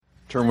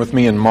Turn with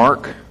me in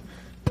Mark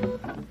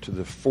to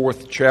the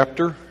 4th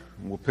chapter.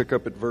 We'll pick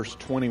up at verse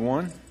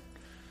 21.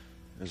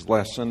 As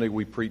last Sunday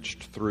we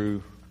preached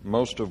through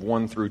most of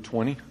 1 through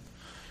 20.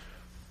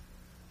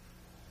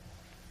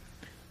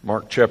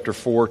 Mark chapter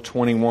 4,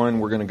 21.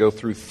 We're going to go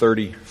through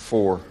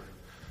 34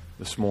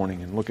 this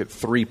morning and look at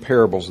 3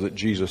 parables that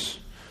Jesus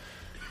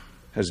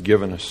has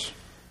given us.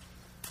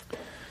 I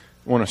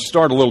want to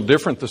start a little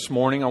different this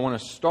morning. I want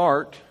to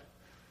start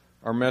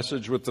our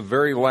message with the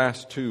very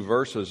last 2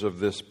 verses of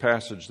this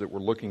passage that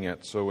we're looking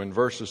at. So in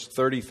verses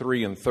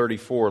 33 and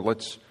 34,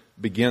 let's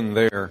begin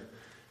there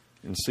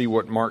and see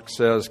what Mark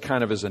says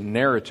kind of as a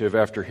narrative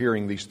after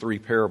hearing these 3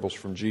 parables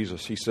from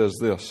Jesus. He says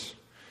this: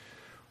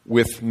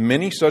 "With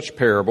many such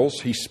parables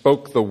he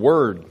spoke the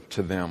word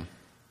to them,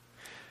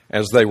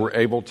 as they were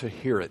able to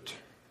hear it.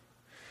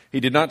 He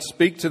did not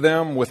speak to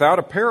them without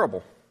a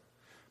parable,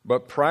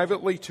 but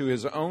privately to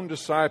his own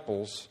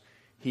disciples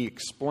he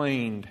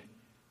explained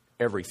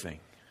everything."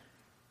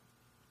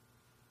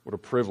 What a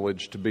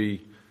privilege to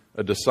be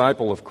a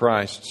disciple of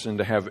Christ's and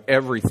to have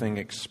everything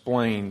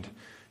explained,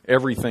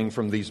 everything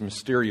from these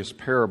mysterious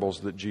parables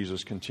that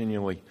Jesus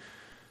continually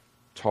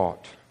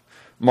taught.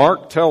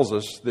 Mark tells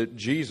us that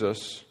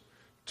Jesus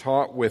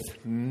taught with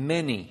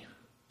many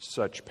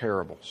such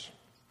parables.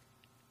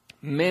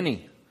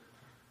 Many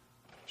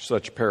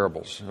such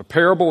parables. A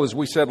parable, as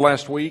we said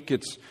last week,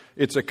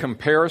 it's a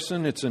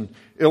comparison, it's an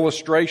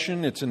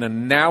illustration, it's an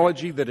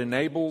analogy that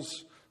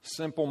enables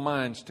simple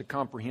minds to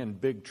comprehend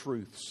big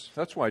truths.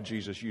 That's why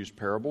Jesus used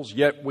parables.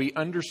 Yet we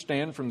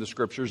understand from the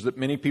Scriptures that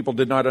many people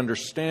did not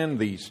understand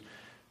these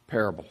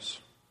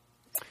parables.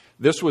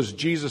 This was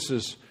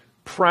Jesus'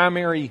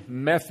 primary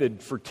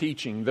method for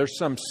teaching. There's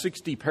some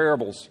 60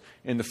 parables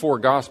in the 4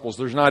 Gospels.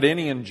 There's not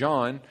any in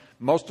John.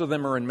 Most of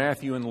them are in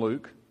Matthew and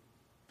Luke.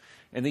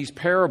 And these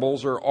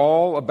parables are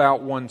all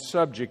about one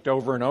subject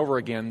over and over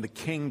again, the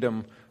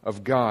kingdom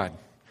of God.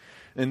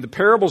 And the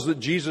parables that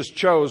Jesus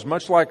chose,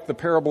 much like the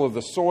parable of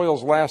the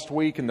soils last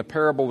week and the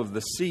parable of the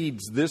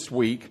seeds this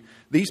week,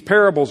 these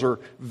parables are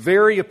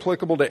very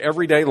applicable to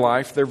everyday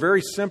life. They're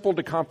very simple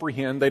to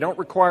comprehend. They don't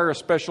require a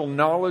special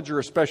knowledge or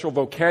a special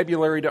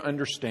vocabulary to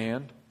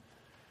understand.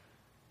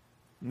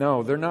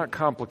 No, they're not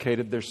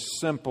complicated. They're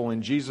simple.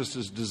 And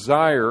Jesus'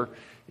 desire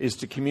is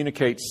to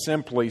communicate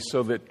simply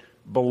so that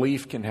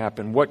belief can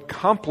happen. What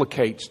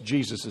complicates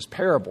Jesus'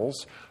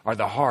 parables are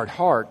the hard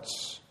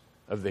hearts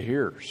of the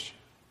hearers.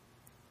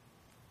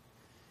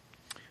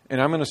 And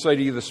I'm going to say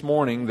to you this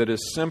morning that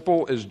as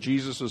simple as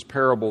Jesus'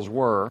 parables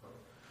were,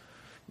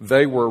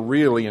 they were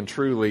really and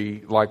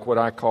truly like what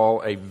I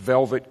call a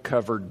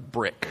velvet-covered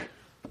brick.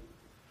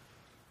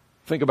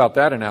 Think about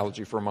that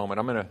analogy for a moment.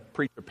 I'm going to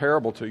preach a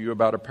parable to you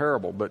about a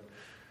parable, but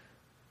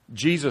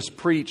Jesus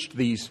preached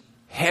these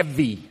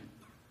heavy,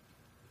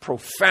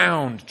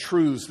 profound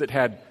truths that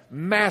had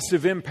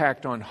massive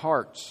impact on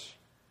hearts.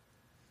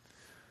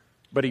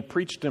 But he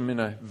preached them in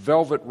a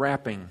velvet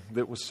wrapping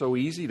that was so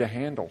easy to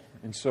handle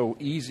and so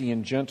easy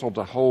and gentle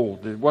to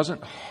hold. It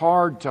wasn't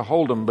hard to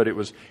hold them, but it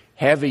was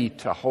heavy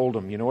to hold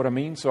them. You know what I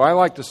mean? So I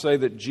like to say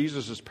that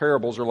Jesus'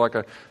 parables are like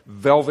a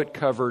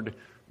velvet-covered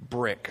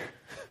brick.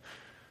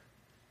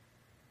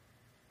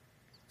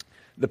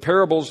 The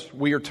parables,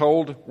 we are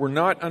told, were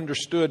not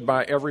understood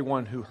by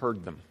everyone who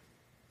heard them.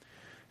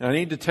 And I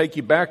need to take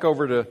you back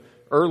over to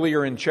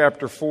earlier in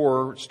chapter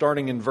 4,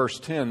 starting in verse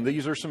 10.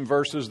 These are some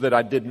verses that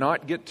I did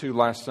not get to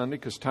last Sunday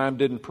because time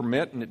didn't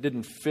permit and it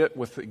didn't fit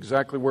with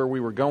exactly where we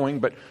were going.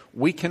 But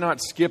we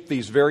cannot skip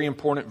these very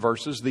important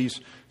verses,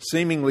 these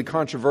seemingly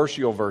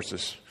controversial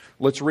verses.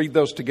 Let's read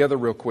those together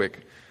real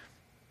quick.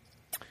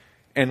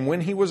 "And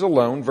when he was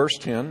alone," verse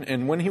 10,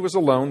 "and when he was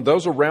alone,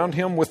 those around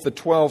him with the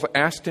 12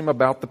 asked him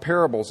about the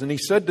parables. And he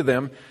said to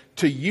them,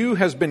 'To you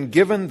has been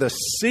given the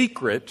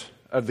secret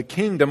of the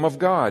kingdom of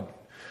God.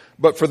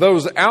 But for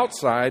those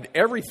outside,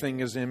 everything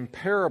is in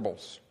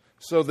parables,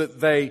 so that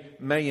they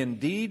may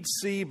indeed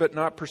see but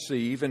not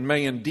perceive, and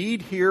may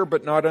indeed hear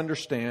but not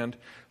understand,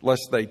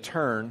 lest they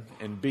turn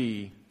and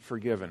be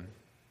forgiven.'"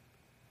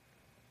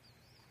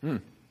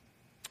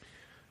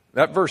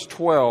 That verse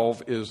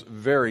 12 is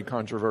very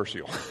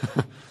controversial.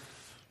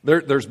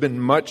 There's been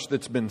much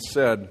that's been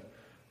said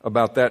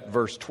about that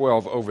verse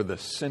 12 over the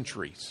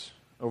centuries,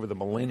 over the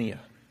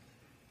millennia.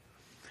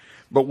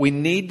 But we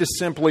need to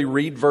simply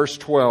read verse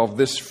 12,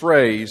 this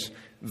phrase,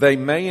 "They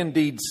may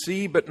indeed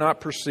see but not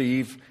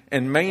perceive,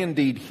 and may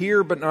indeed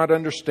hear but not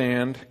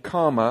understand,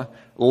 comma,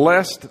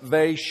 lest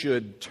they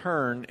should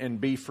turn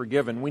and be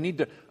forgiven." We need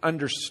to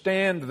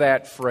understand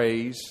that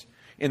phrase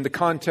in the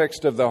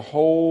context of the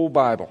whole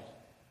Bible.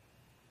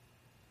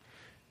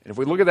 And if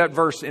we look at that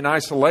verse in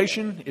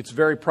isolation, it's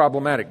very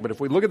problematic. But if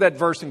we look at that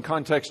verse in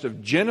context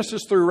of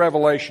Genesis through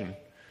Revelation,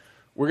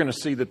 we're going to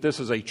see that this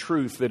is a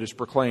truth that is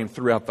proclaimed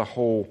throughout the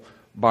whole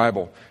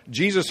Bible.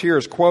 Jesus here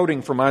is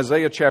quoting from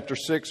Isaiah chapter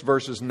 6,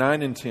 verses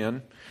 9 and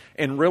 10.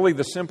 And really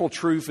the simple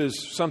truth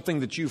is something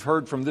that you've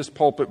heard from this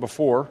pulpit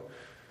before.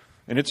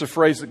 And it's a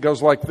phrase that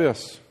goes like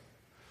this: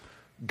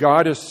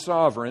 God is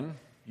sovereign,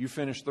 you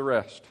finish the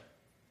rest.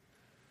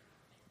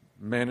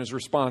 Man is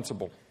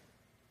responsible.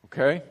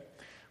 Okay?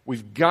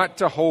 We've got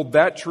to hold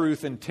that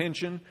truth in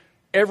tension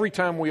every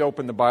time we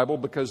open the Bible,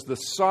 because the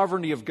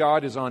sovereignty of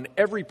God is on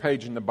every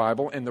page in the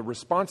Bible, and the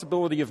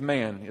responsibility of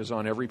man is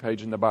on every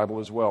page in the Bible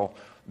as well.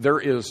 There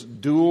is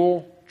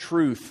dual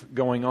truth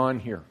going on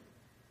here.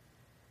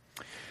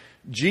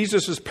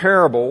 Jesus'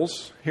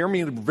 parables, hear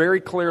me very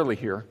clearly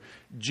here,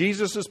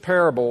 Jesus'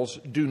 parables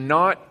do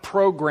not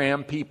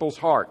program people's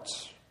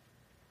hearts.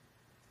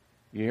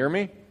 You hear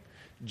me?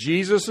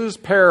 Jesus'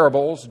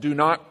 parables do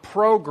not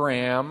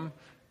program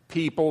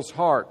people's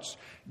hearts.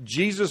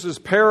 Jesus'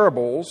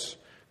 parables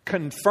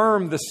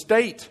confirm the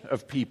state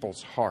of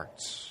people's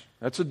hearts.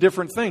 That's a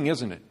different thing,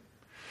 isn't it?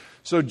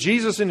 So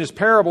Jesus in His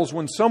parables,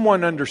 when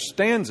someone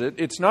understands it,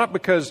 it's not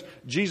because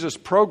Jesus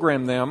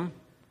programmed them,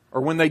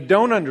 or when they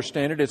don't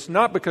understand it, it's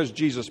not because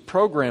Jesus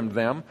programmed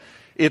them.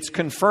 It's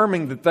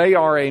confirming that they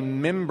are a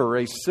member,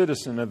 a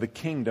citizen of the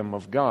kingdom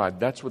of God.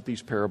 That's what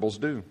these parables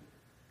do.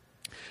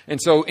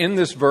 And so in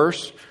this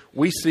verse,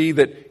 we see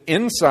that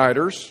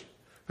insiders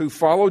who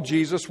follow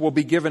Jesus will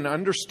be given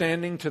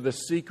understanding to the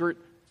secret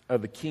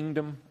of the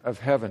kingdom of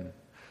heaven.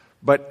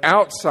 But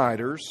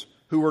outsiders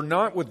who are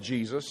not with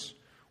Jesus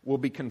will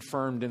be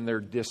confirmed in their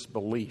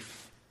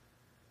disbelief.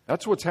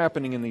 That's what's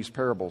happening in these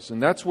parables.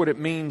 And that's what it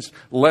means,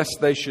 lest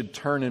they should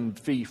turn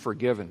and be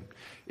forgiven.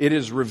 It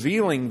is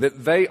revealing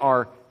that they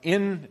are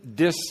in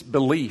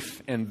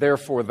disbelief, and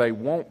therefore they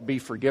won't be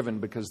forgiven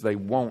because they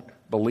won't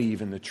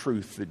believe in the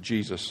truth that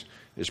Jesus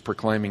is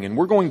proclaiming. And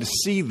we're going to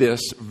see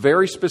this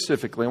very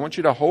specifically. I want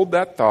you to hold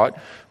that thought.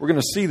 We're going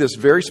to see this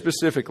very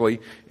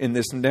specifically in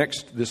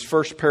this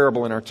first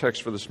parable in our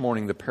text for this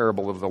morning, the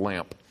parable of the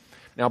lamp.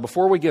 Now,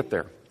 before we get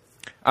there,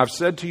 I've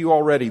said to you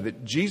already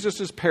that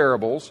Jesus'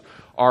 parables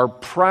are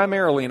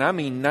primarily, and I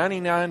mean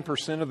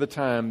 99% of the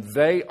time,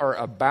 they are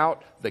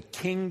about the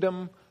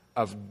kingdom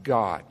of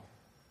God.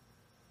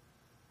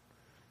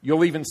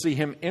 You'll even see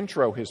Him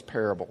intro His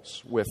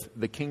parables with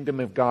the kingdom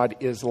of God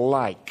is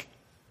like.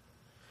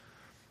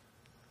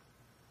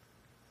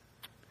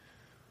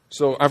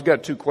 So I've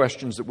got two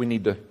questions that we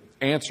need to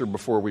answer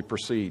before we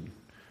proceed.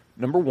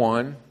 Number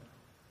one,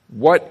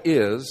 what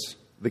is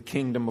the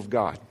kingdom of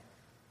God?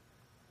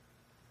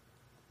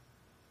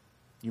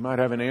 You might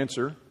have an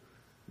answer.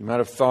 You might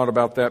have thought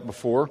about that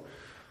before.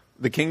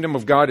 The kingdom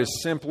of God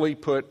is simply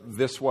put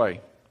this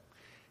way.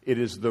 It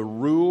is the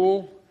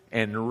rule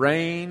and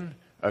reign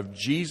of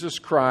Jesus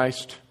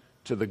Christ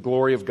to the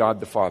glory of God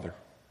the Father.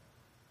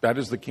 That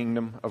is the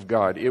kingdom of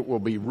God. It will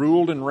be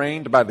ruled and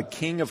reigned by the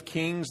King of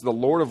Kings, the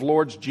Lord of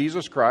Lords,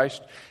 Jesus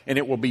Christ, and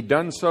it will be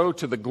done so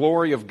to the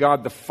glory of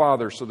God the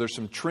Father. So there's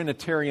some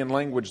Trinitarian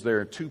language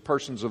there. Two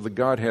persons of the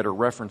Godhead are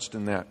referenced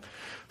in that.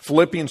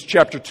 Philippians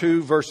chapter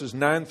 2, verses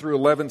 9 through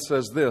 11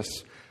 says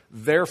this,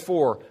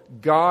 "Therefore,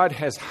 God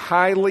has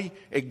highly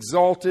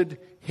exalted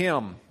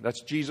Him,"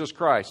 that's Jesus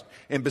Christ,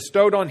 "and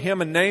bestowed on Him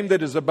a name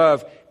that is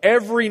above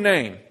every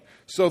name,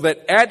 so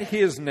that at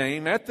His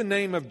name, at the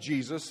name of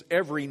Jesus,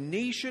 every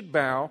knee should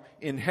bow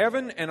in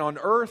heaven and on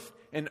earth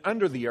and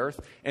under the earth,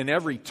 and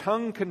every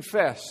tongue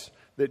confess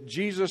that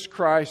Jesus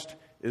Christ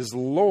is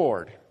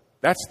Lord."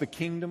 That's the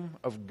kingdom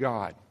of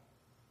God.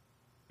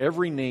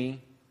 Every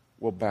knee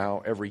will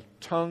bow, every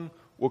tongue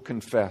will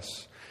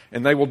confess.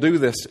 And they will do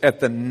this at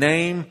the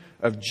name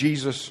of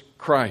Jesus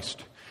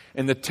Christ.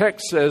 And the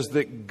text says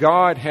that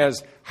God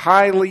has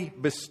highly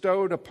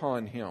bestowed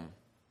upon Him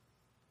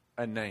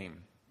a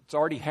name. It's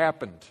already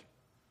happened.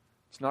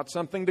 It's not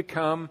something to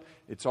come.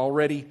 It's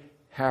already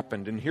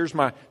happened. And here's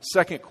my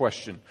second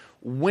question.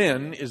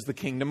 When is the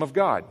kingdom of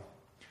God?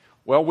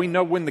 Well, we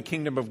know when the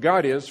kingdom of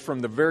God is from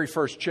the very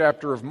first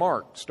chapter of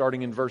Mark,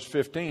 starting in verse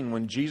 15.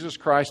 When Jesus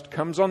Christ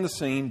comes on the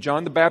scene,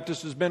 John the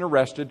Baptist has been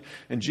arrested,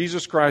 and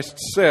Jesus Christ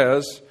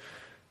says,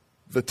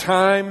 "The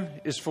time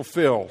is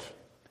fulfilled,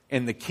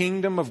 and the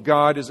kingdom of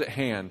God is at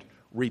hand.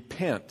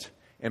 Repent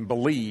and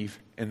believe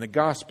in the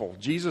gospel."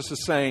 Jesus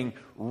is saying,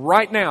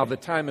 right now the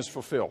time is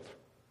fulfilled.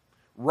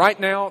 Right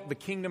now the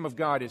kingdom of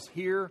God is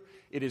here.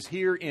 It is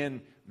here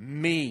in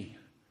me.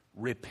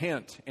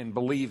 Repent and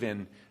believe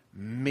in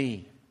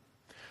me.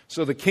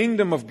 So the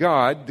kingdom of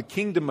God, the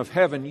kingdom of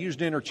heaven,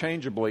 used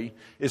interchangeably,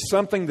 is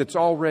something that's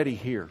already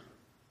here.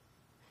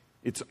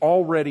 It's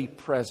already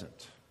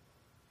present.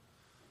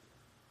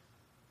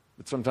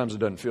 But sometimes it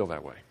doesn't feel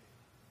that way.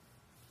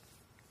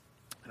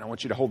 And I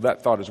want you to hold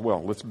that thought as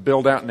well. Let's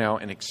build out now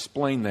and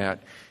explain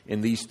that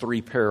in these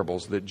three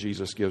parables that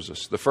Jesus gives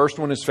us. The first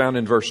one is found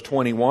in verse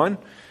 21,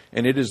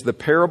 and it is the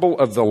parable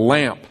of the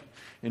lamp.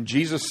 And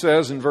Jesus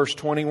says in verse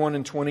 21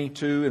 and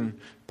 22 and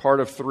part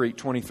of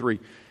 23,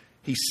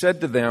 He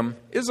said to them,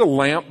 "Is a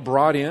lamp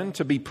brought in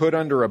to be put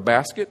under a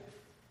basket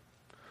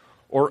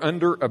or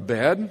under a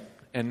bed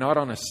and not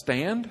on a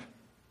stand?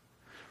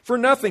 For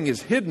nothing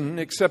is hidden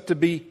except to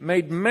be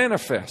made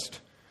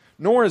manifest,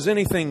 nor is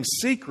anything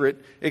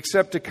secret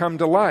except to come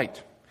to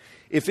light.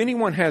 If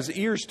anyone has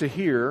ears to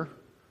hear,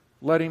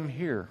 let him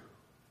hear."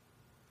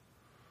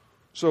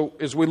 So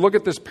as we look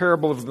at this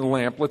parable of the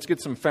lamp, let's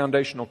get some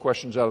foundational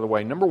questions out of the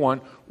way. Number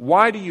one,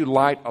 why do you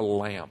light a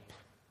lamp?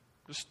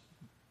 Just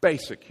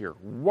basic here.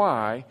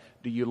 Why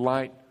do you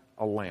light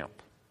a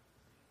lamp?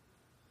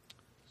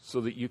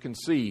 so that you can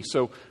see.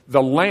 So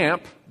the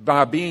lamp,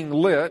 by being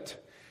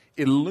lit,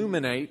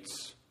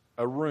 illuminates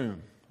a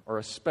room or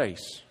a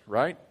space,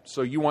 right?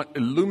 So you want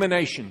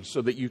illumination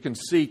so that you can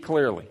see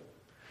clearly.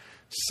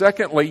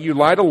 Secondly, you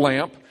light a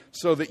lamp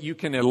so that you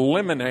can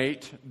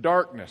eliminate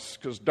darkness,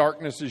 because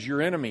darkness is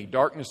your enemy.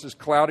 Darkness is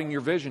clouding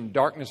your vision.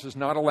 Darkness is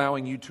not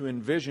allowing you to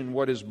envision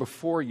what is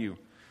before you.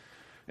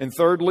 And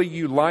thirdly,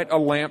 you light a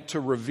lamp to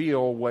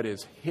reveal what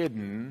is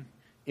hidden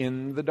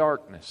in the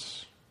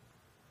darkness.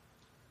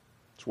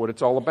 That's what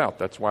it's all about.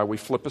 That's why we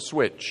flip a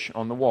switch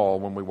on the wall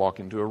when we walk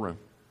into a room.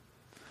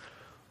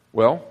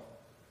 Well,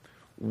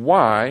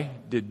 why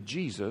did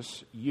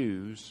Jesus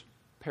use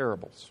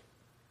parables?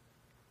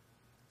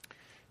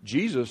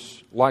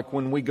 Jesus, like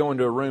when we go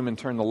into a room and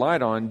turn the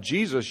light on,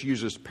 Jesus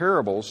uses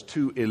parables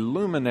to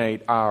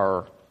illuminate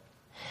our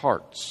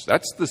hearts.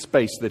 That's the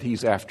space that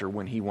He's after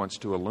when He wants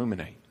to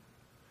illuminate.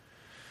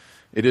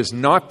 It is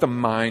not the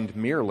mind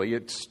merely.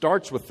 It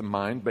starts with the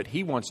mind, but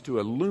He wants to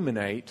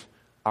illuminate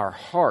our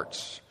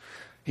hearts.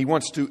 He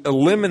wants to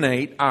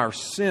eliminate our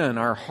sin.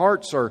 Our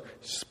hearts are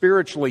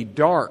spiritually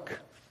dark,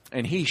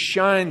 and He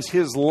shines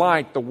His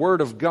light, the Word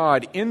of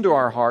God, into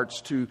our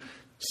hearts to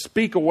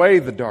speak away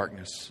the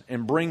darkness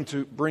and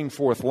bring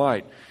forth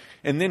light.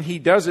 And then He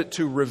does it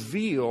to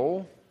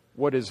reveal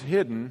what is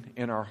hidden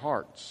in our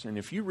hearts. And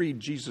if you read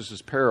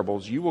Jesus'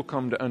 parables, you will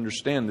come to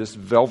understand this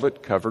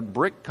velvet-covered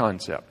brick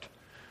concept.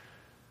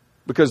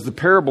 Because the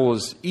parable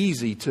is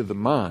easy to the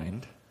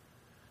mind,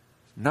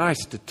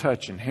 nice to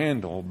touch and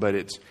handle, but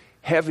it's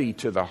heavy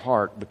to the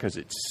heart because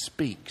it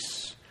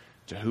speaks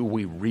to who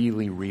we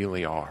really,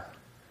 really are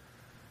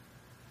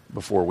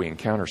before we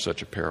encounter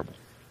such a parable.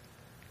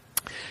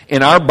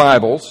 In our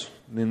Bibles,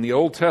 in the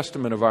Old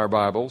Testament of our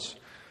Bibles,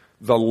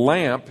 the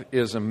lamp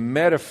is a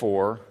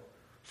metaphor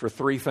for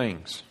three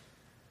things.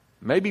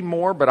 Maybe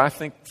more, but I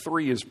think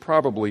three is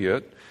probably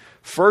it.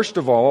 First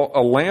of all,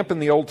 a lamp in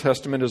the Old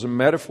Testament is a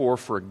metaphor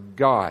for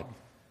God.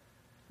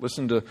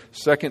 Listen to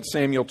 2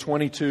 Samuel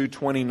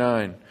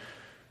 22:29.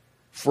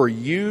 For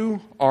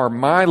you are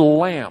my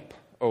lamp,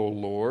 O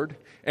Lord,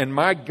 and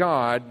my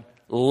God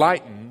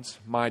lightens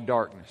my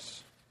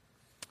darkness.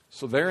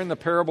 So there in the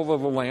parable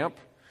of the lamp,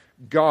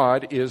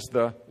 God is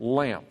the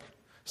lamp.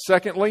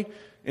 Secondly,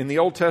 in the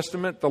Old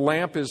Testament, the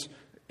lamp is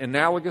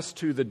analogous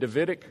to the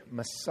Davidic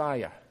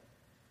Messiah.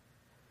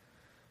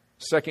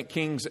 2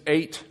 Kings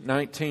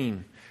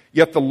 8:19.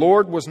 Yet the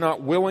Lord was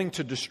not willing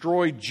to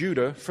destroy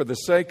Judah for the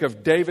sake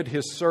of David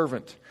his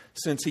servant,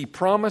 since He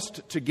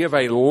promised to give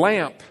a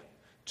lamp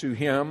to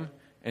him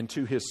and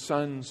to his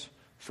sons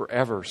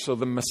forever. So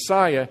the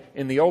Messiah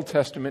in the Old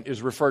Testament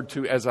is referred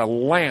to as a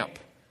lamp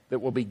that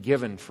will be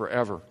given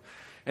forever.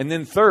 And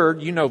then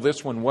third, you know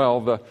this one well,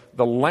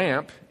 the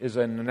lamp is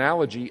an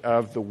analogy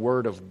of the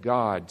Word of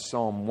God.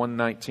 Psalm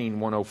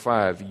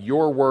 119:105.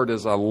 Your Word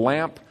is a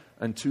lamp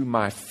unto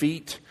my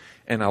feet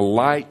and a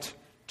light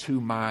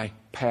to my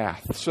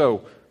path.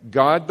 So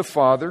God the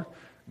Father,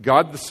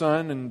 God the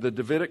Son, and the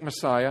Davidic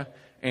Messiah,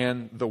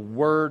 and the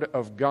Word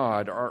of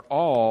God are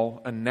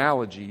all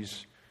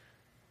analogies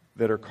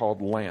that are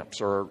called lamps,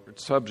 or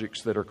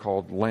subjects that are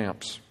called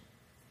lamps.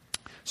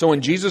 So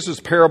in Jesus'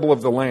 parable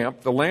of the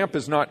lamp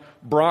is not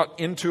brought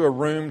into a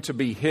room to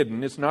be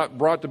hidden. It's not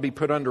brought to be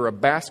put under a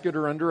basket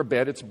or under a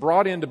bed. It's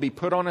brought in to be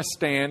put on a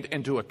stand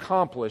and to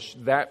accomplish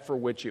that for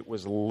which it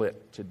was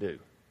lit to do.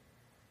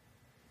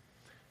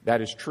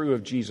 That is true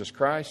of Jesus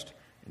Christ,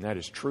 and that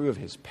is true of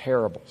His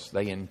parables.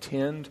 They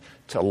intend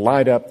to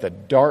light up the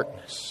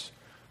darkness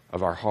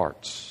of our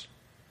hearts.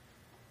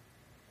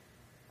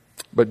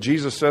 But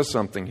Jesus says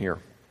something here.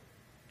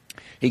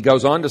 He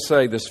goes on to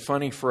say this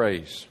funny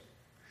phrase.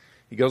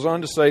 He goes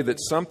on to say that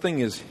something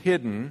is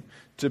hidden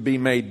to be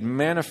made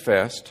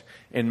manifest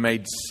and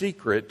made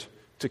secret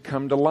to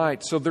come to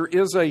light. So there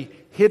is a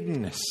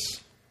hiddenness,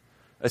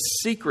 a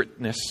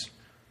secretness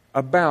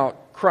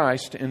about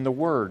Christ in the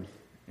Word.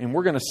 And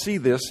we're going to see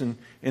this in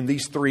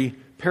these three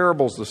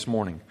parables this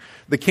morning.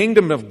 The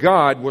kingdom of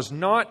God was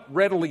not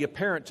readily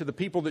apparent to the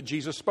people that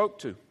Jesus spoke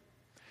to,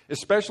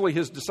 especially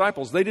His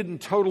disciples. They didn't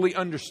totally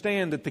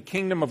understand that the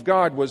kingdom of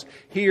God was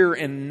here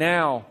and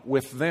now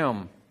with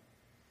them.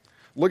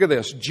 Look at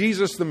this.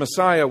 Jesus, the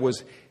Messiah,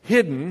 was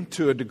hidden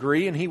to a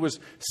degree, and He was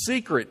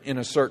secret in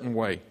a certain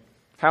way.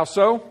 How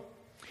so?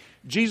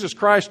 Jesus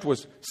Christ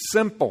was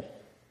simple.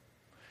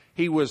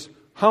 He was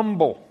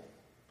humble.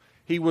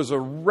 He was a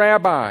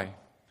rabbi.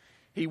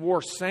 He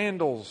wore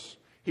sandals.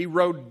 He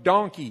rode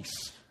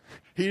donkeys.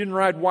 He didn't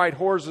ride white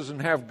horses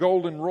and have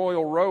golden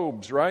royal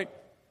robes, right?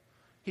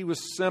 He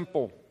was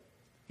simple.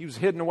 He was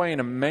hidden away in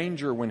a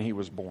manger when He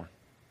was born.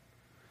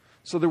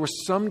 So there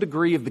was some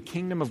degree of the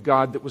kingdom of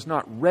God that was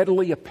not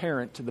readily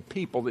apparent to the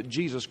people that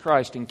Jesus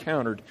Christ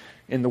encountered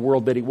in the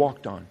world that He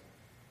walked on.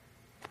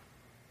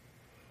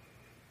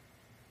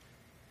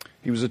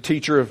 He was a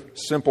teacher of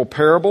simple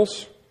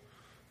parables.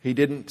 He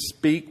didn't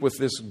speak with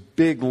this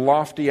big,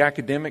 lofty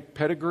academic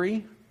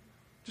pedigree.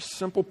 Just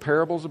simple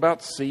parables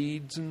about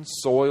seeds and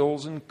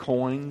soils and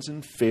coins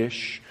and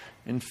fish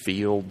and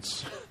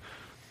fields.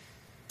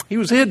 He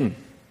was hidden.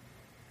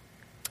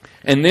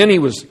 And then He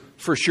was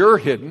for sure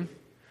hidden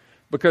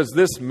because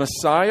this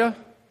Messiah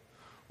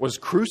was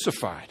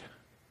crucified.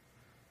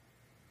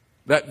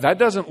 That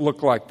doesn't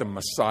look like the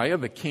Messiah,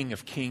 the King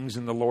of Kings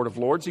and the Lord of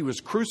Lords. He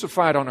was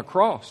crucified on a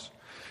cross.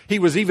 He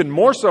was even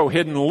more so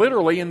hidden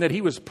literally in that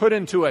he was put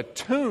into a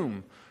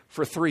tomb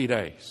for 3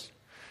 days.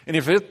 And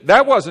if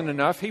that wasn't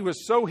enough, he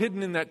was so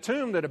hidden in that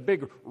tomb that a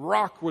big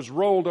rock was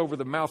rolled over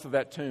the mouth of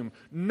that tomb.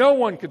 No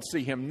one could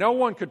see him. No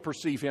one could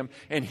perceive him.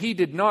 And he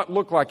did not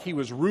look like he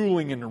was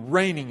ruling and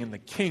reigning in the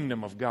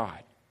kingdom of God.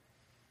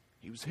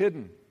 He was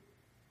hidden.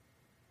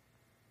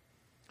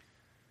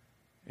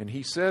 And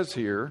he says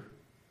here,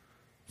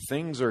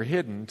 things are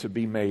hidden to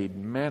be made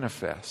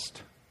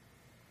manifest.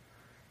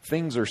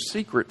 Things are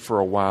secret for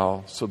a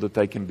while so that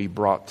they can be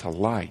brought to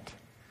light.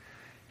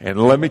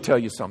 And let me tell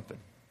you something.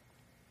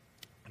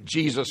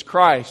 Jesus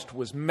Christ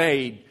was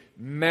made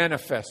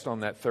manifest on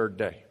that third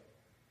day.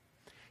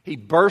 He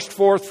burst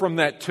forth from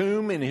that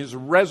tomb in His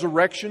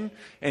resurrection,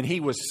 and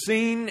He was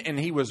seen and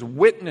He was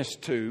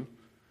witnessed to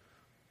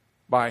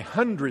by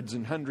hundreds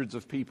and hundreds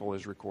of people,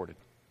 as recorded.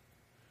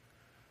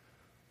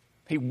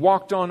 He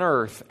walked on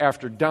earth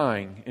after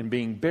dying and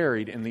being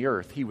buried in the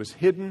earth. He was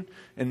hidden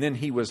and then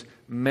He was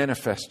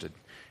manifested.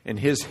 And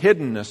His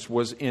hiddenness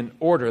was in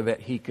order that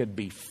He could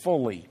be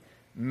fully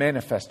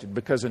manifested.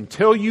 Because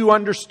until you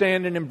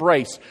understand and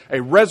embrace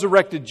a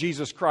resurrected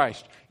Jesus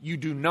Christ, you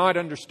do not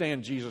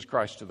understand Jesus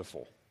Christ to the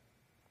full.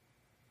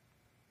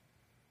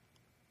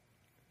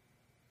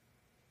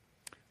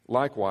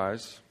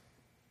 Likewise,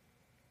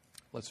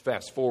 let's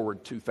fast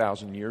forward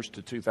 2,000 years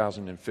to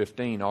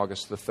 2015,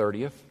 August the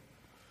 30th.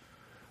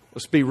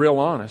 Let's be real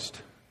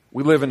honest.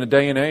 We live in a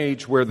day and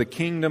age where the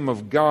kingdom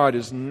of God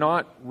is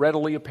not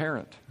readily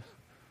apparent.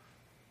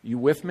 You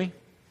with me?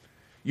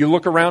 You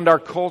look around our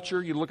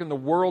culture, you look in the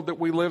world that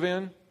we live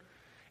in,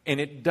 and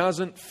it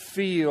doesn't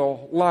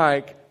feel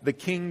like the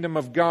kingdom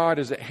of God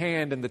is at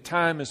hand and the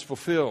time is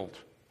fulfilled.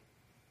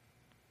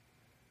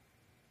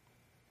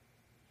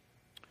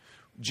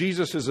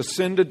 Jesus has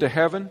ascended to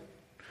heaven.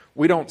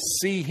 We don't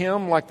see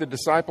Him like the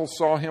disciples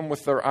saw Him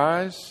with their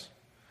eyes.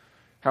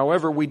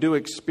 However, we do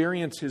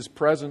experience His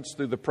presence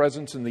through the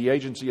presence and the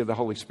agency of the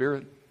Holy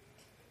Spirit.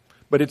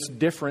 But it's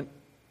different.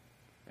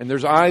 And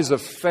there's eyes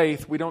of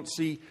faith. We don't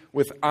see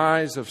with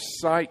eyes of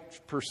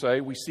sight per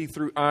se. We see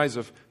through eyes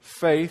of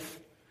faith.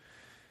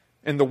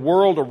 And the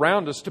world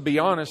around us, to be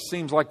honest,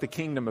 seems like the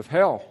kingdom of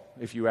hell,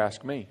 if you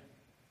ask me.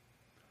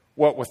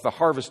 What with the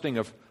harvesting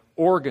of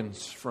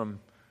organs from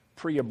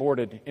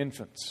pre-aborted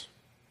infants.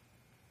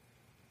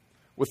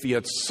 With the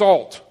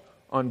assault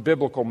on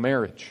biblical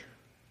marriage.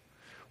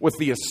 With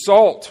the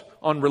assault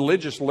on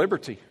religious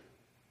liberty.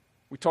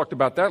 We talked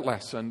about that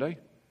last Sunday.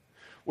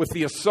 With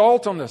the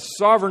assault on the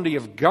sovereignty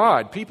of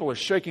God. People are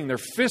shaking their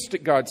fist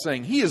at God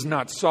saying, He is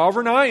not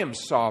sovereign, I am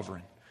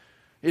sovereign.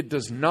 It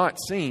does not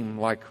seem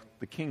like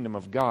the kingdom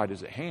of God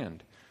is at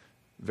hand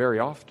very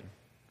often.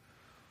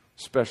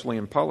 Especially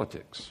in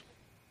politics.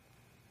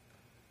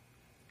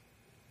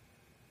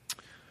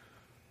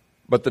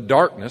 But the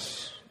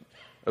darkness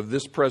of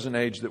this present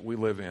age that we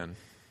live in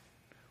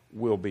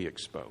will be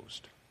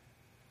exposed.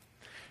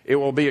 It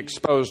will be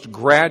exposed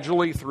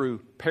gradually through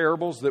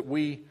parables that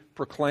we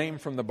proclaim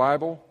from the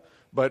Bible,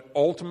 but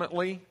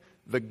ultimately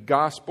the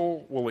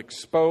gospel will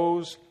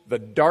expose the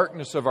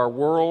darkness of our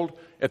world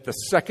at the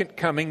second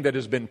coming that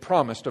has been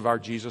promised of our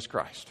Jesus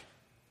Christ.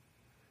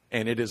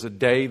 And it is a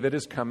day that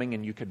is coming,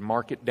 and you could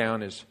mark it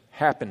down as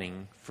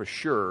happening for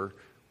sure.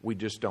 We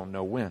just don't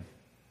know when.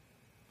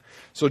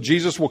 So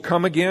Jesus will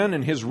come again,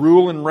 and His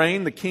rule and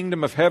reign, the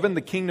kingdom of heaven,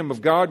 the kingdom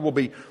of God, will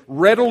be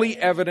readily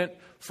evident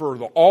for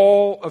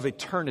all of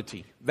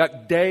eternity.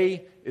 That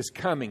day is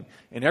coming.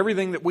 And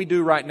everything that we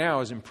do right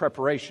now is in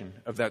preparation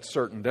of that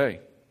certain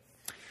day.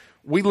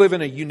 We live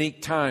in a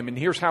unique time, and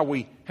here's how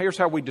we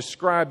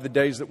describe the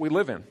days that we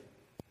live in.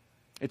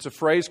 It's a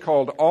phrase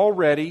called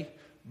already,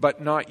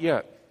 but not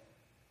yet.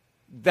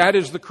 That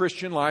is the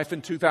Christian life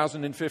in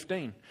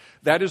 2015.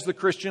 That is the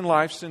Christian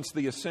life since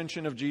the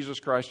ascension of Jesus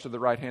Christ to the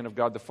right hand of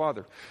God the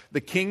Father.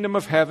 The kingdom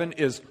of heaven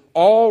is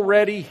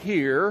already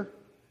here.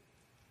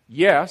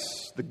 Yes,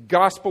 the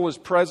gospel is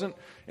present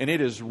and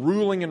it is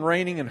ruling and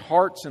reigning in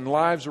hearts and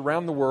lives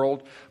around the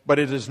world, but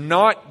it is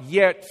not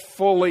yet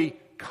fully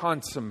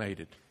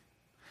consummated.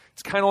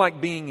 It's kind of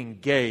like being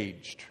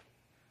engaged.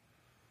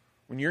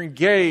 When you're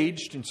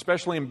engaged, and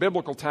especially in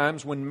biblical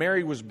times, when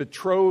Mary was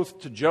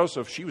betrothed to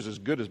Joseph, she was as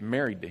good as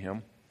married to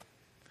him.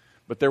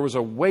 But there was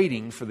a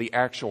waiting for the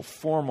actual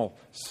formal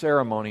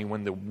ceremony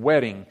when the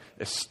wedding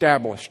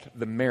established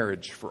the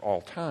marriage for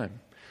all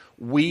time.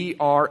 We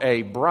are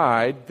a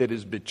bride that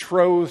is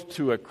betrothed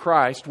to a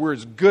Christ. We're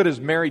as good as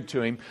married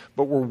to Him,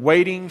 but we're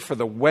waiting for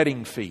the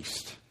wedding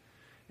feast.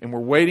 And we're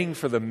waiting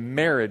for the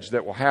marriage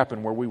that will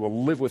happen where we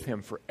will live with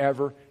Him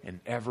forever and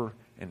ever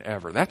and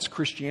ever. That's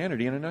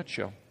Christianity in a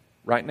nutshell,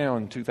 right now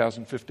in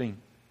 2015.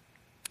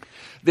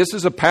 This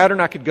is a pattern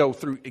I could go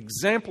through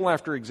example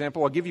after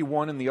example. I'll give you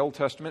one in the Old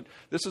Testament.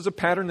 This is a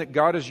pattern that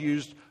God has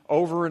used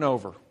over and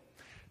over.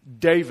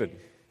 David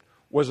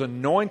was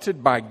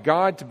anointed by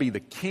God to be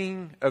the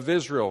king of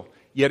Israel.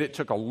 Yet it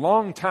took a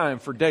long time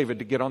for David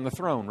to get on the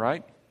throne,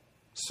 right?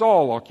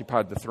 Saul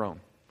occupied the throne.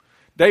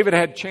 David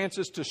had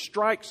chances to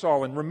strike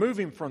Saul and remove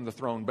him from the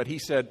throne, but he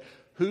said,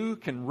 who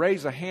can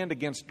raise a hand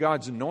against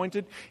God's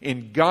anointed?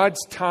 In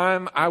God's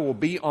time, I will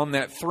be on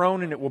that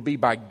throne, and it will be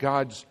by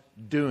God's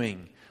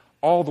doing.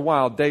 All the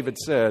while, David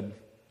said,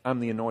 I'm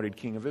the anointed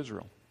king of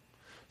Israel.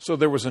 So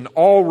there was an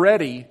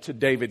already to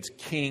David's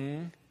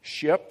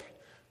kingship,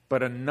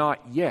 but a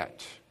not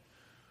yet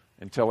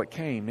until it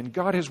came. And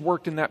God has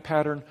worked in that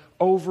pattern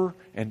over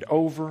and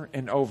over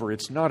and over.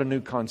 It's not a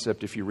new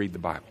concept if you read the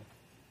Bible.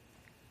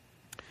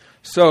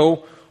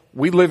 So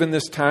we live in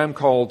this time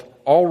called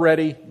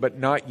already but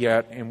not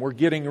yet, and we're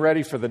getting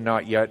ready for the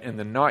not yet, and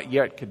the not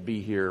yet could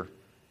be here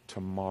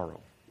tomorrow.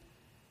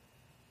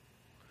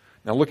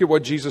 Now look at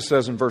what Jesus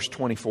says in verse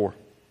 24.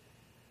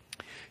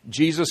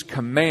 Jesus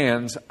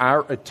commands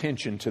our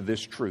attention to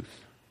this truth.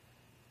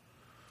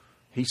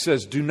 He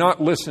says, do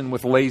not listen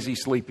with lazy,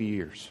 sleepy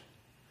ears.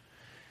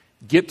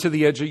 Get to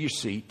the edge of your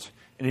seat,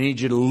 and I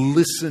need you to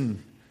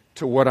listen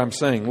to what I'm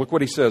saying. Look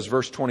what he says,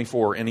 verse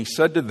 24. And he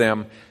said to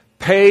them,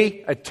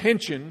 pay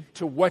attention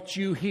to what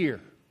you hear.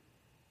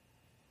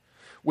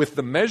 With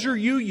the measure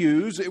you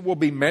use, it will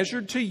be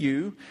measured to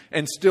you,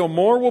 and still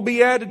more will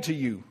be added to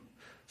you.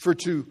 For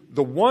to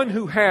the one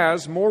who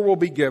has, more will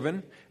be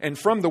given, and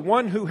from the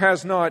one who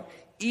has not,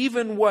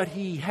 even what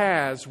he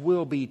has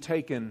will be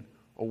taken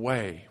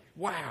away.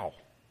 Wow.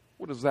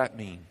 What does that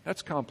mean?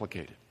 That's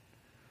complicated.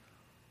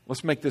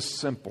 Let's make this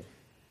simple.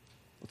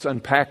 Let's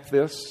unpack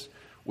this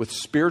with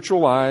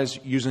spiritual eyes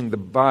using the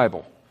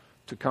Bible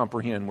to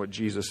comprehend what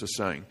Jesus is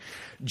saying.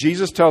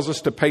 Jesus tells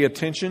us to pay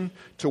attention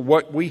to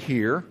what we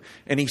hear,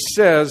 and he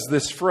says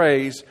this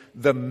phrase,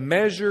 the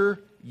measure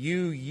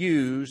you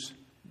use,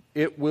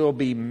 it will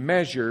be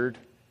measured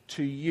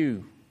to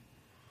you.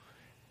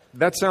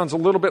 That sounds a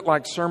little bit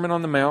like Sermon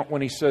on the Mount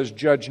when he says,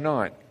 judge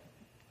not.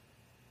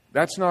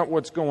 That's not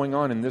what's going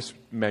on in this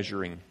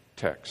measuring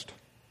text.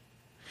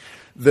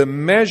 The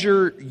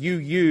measure you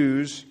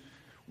use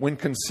when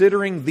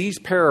considering these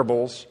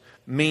parables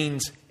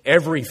means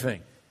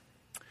everything.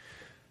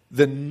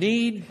 The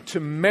need to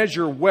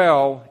measure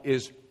well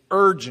is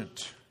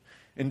urgent.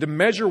 And to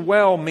measure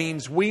well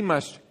means we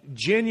must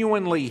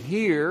genuinely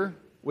hear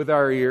with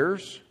our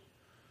ears.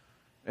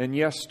 And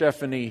yes,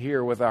 Stephanie,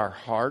 hear with our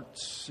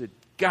hearts.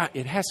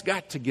 It has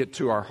got to get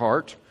to our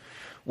heart.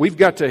 We've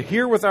got to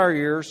hear with our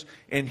ears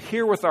and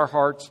hear with our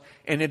hearts.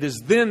 And it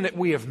is then that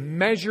we have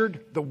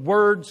measured the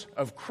words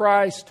of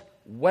Christ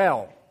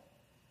well.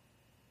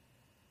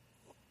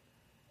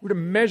 We're to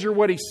measure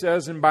what he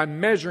says, and by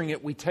measuring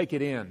it, we take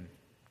it in.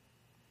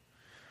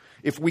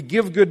 If we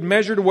give good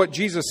measure to what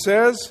Jesus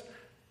says,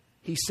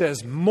 he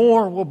says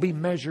more will be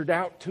measured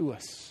out to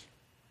us.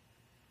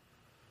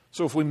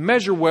 So if we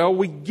measure well,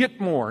 we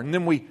get more. And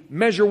then we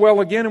measure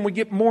well again and we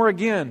get more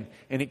again.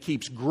 And it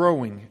keeps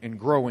growing and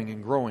growing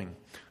and growing.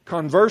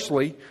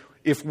 Conversely,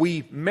 if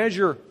we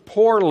measure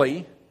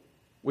poorly,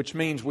 which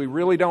means we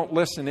really don't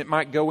listen, it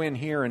might go in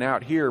here and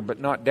out here, but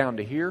not down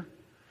to here.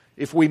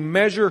 If we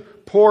measure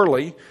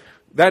poorly,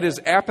 that is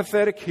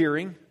apathetic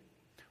hearing,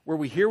 where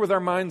we hear with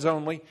our minds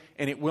only,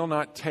 and it will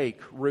not take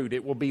root.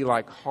 It will be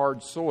like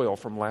hard soil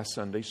from last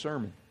Sunday's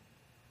sermon,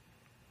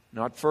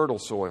 not fertile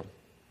soil.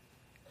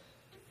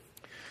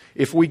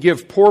 If we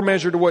give poor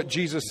measure to what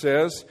Jesus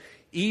says,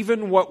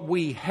 even what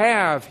we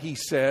have, he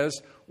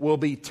says, will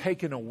be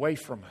taken away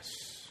from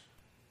us.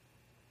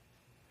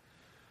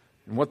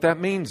 And what that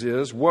means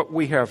is what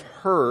we have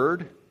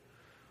heard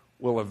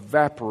will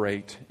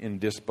evaporate in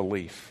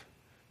disbelief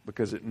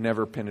because it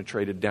never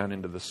penetrated down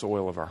into the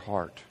soil of our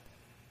heart.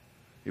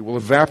 It will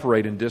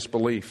evaporate in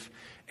disbelief,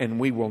 and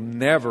we will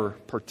never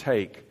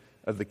partake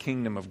of the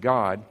kingdom of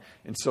God.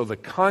 And so the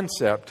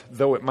concept,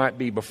 though it might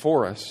be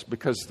before us,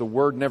 because the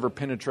word never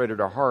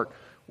penetrated our heart,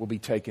 will be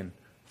taken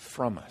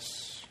from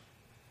us.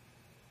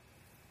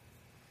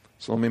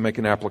 So let me make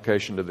an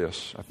application to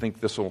this. I think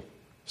this will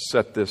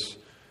set this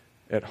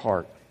at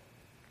heart.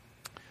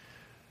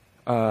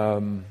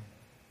 The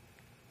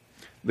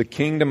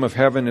kingdom of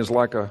heaven is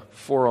like a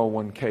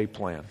 401k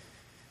plan,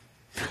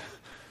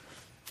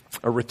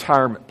 a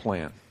retirement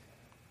plan.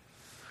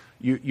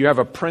 You have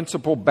a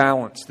principal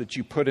balance that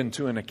you put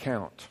into an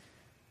account.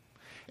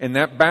 And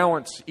that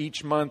balance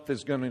each month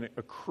is going to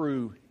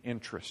accrue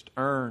interest,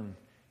 earn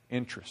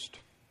interest.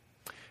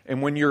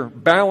 And when your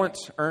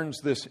balance earns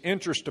this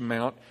interest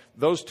amount,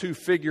 those two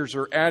figures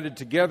are added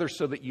together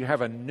so that you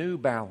have a new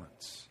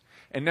balance.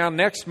 And now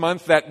next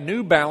month, that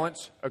new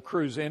balance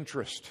accrues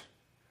interest.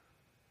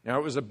 Now,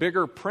 it was a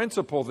bigger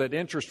principal that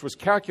interest was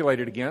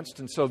calculated against,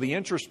 and so the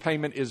interest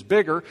payment is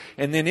bigger,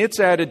 and then it's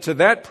added to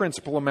that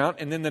principal amount,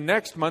 and then the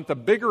next month, a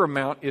bigger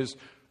amount is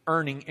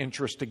earning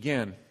interest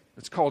again.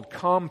 It's called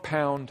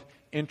compound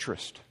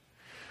interest.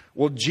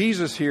 Well,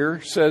 Jesus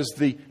here says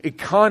the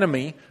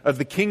economy of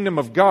the kingdom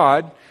of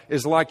God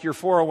is like your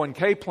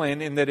 401k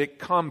plan in that it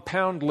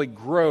compoundly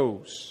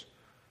grows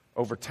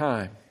over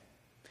time.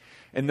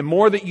 And the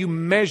more that you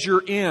measure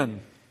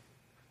in,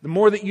 the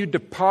more that you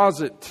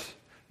deposit,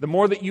 the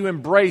more that you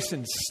embrace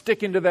and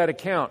stick into that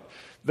account,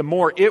 the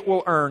more it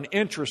will earn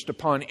interest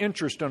upon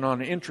interest and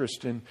on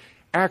interest. And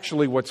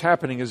actually what's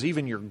happening is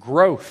even your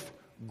growth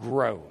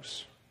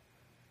grows.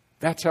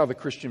 That's how the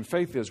Christian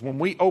faith is. When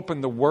we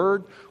open the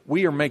Word,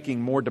 we are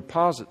making more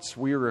deposits.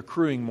 We are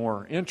accruing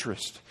more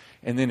interest.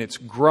 And then it's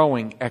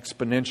growing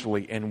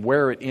exponentially. And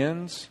where it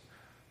ends,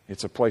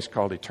 it's a place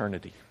called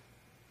eternity.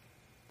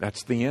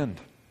 That's the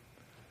end.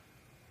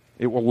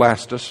 It will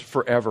last us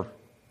forever.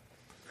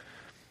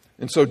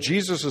 And so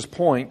Jesus'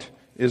 point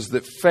is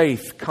that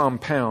faith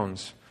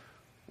compounds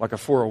like a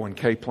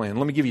 401k plan.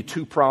 Let me give you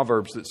 2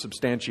 proverbs that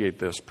substantiate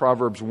this.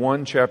 Proverbs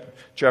 1,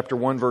 chapter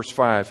 1, verse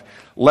 5.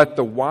 Let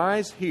the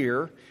wise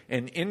hear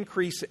and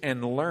increase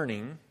in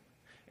learning,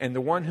 and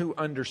the one who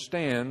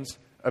understands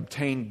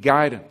obtain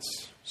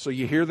guidance. So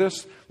you hear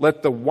this?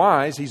 Let the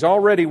wise, he's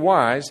already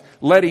wise,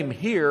 let him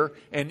hear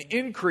and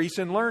increase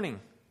in learning.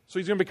 So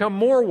he's going to become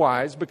more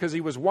wise because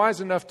he was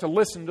wise enough to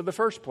listen to the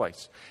first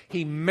place.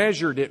 He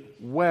measured it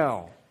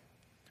well.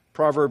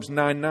 Proverbs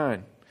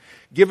 9:9.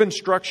 Give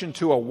instruction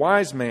to a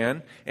wise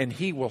man, and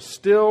he will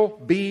still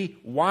be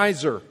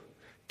wiser.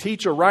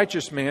 Teach a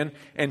righteous man,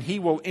 and he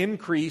will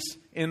increase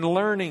in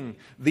learning.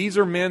 These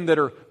are men that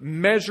are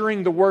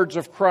measuring the words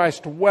of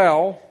Christ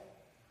well,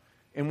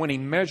 and when he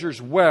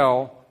measures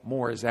well,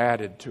 more is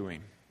added to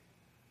him.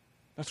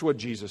 That's what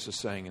Jesus is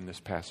saying in this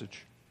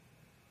passage.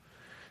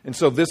 And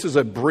so this is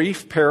a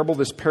brief parable,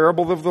 this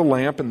parable of the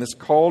lamp, and this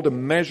call to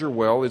measure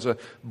well is a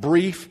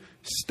brief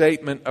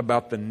statement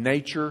about the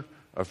nature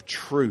of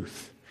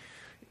truth.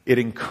 It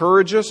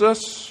encourages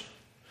us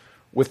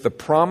with the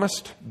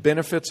promised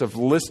benefits of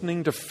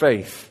listening to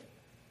faith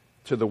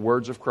to the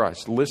words of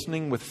Christ.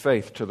 Listening with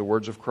faith to the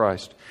words of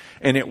Christ.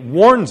 And it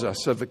warns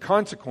us of the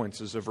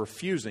consequences of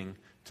refusing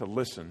to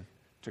listen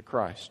to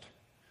Christ.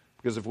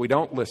 Because if we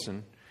don't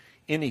listen,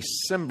 any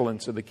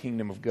semblance of the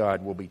kingdom of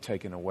God will be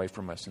taken away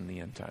from us in the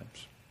end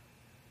times.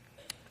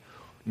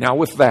 Now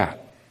with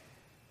that,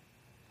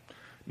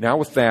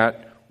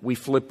 we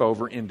flip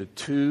over into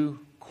 2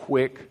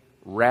 quick,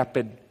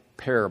 rapid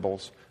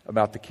parables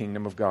about the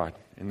kingdom of God.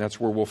 And that's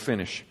where we'll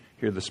finish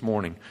here this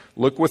morning.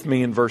 Look with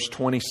me in verse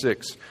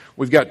 26.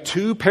 We've got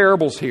 2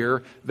 parables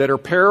here that are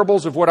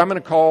parables of what I'm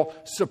going to call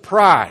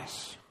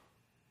surprise.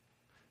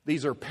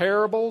 These are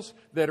parables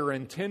that are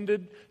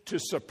intended to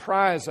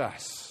surprise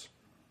us.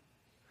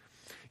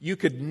 You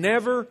could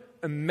never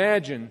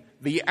imagine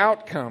the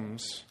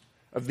outcomes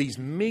of these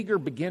meager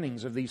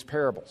beginnings of these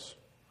parables.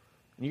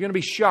 And you're going to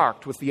be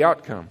shocked with the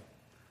outcome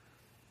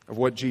of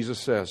what Jesus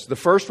says. The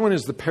first one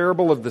is the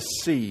parable of the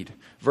seed,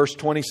 verse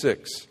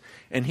 26.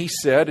 And he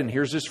said, and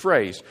here's his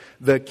phrase,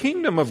 the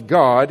kingdom of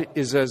God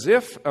is as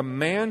if a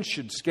man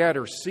should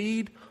scatter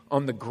seed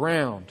on the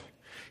ground.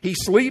 He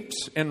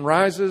sleeps and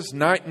rises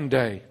night and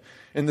day,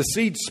 and the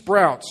seed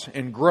sprouts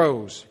and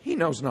grows. He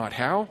knows not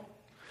how.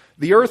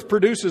 The earth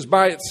produces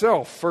by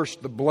itself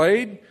first the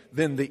blade,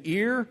 then the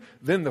ear,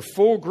 then the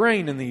full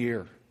grain in the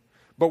ear.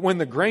 But when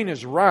the grain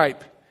is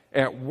ripe,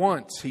 at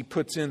once he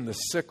puts in the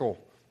sickle,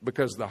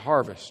 because the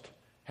harvest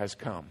has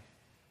come.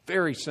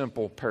 Very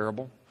simple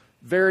parable.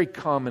 Very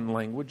common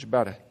language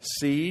about a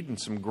seed and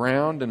some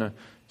ground and a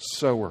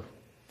sower.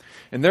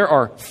 And there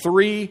are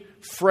 3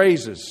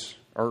 phases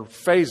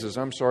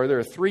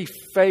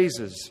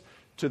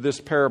to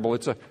this parable.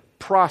 It's a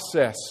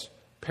process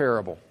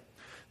parable.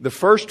 The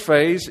first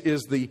phase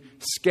is the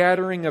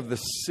scattering of the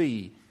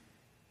seed.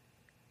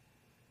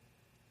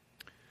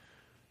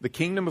 The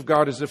kingdom of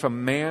God is if a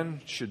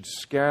man should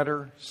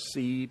scatter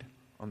seed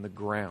on the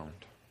ground.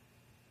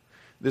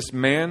 This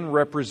man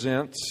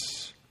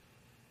represents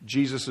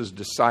Jesus'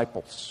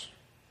 disciples,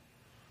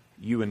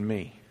 you and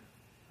me.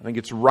 I think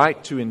it's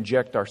right to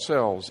inject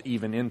ourselves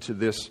even into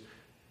this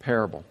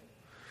parable.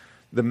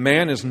 The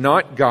man is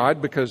not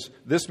God because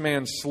this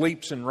man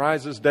sleeps and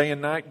rises day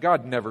and night.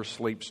 God never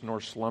sleeps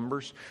nor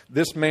slumbers.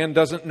 This man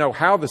doesn't know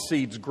how the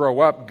seeds grow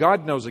up.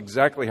 God knows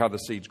exactly how the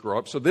seeds grow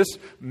up. So this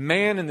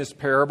man in this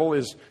parable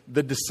is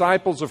the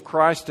disciples of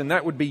Christ, and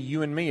that would be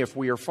you and me if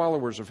we are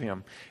followers of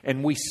Him.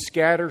 And we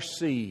scatter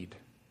seed,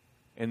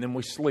 and then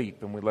we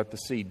sleep, and we let the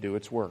seed do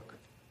its work.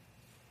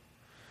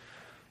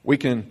 We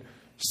can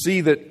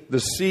see that the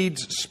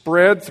seeds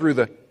spread through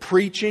the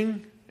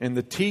preaching and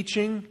the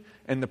teaching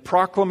and the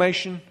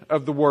proclamation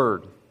of the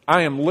Word.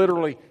 I am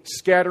literally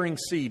scattering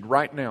seed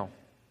right now.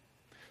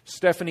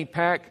 Stephanie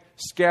Pack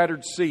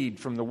scattered seed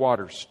from the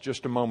waters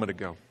just a moment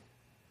ago.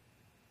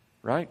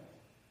 Right?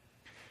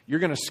 You're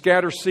going to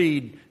scatter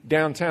seed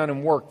downtown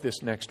and work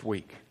this next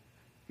week.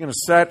 You're going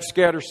to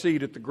scatter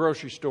seed at the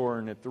grocery store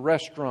and at the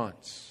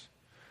restaurants.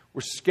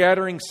 We're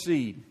scattering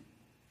seed.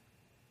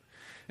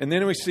 And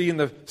then we see in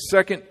the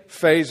second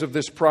phase of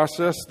this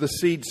process, the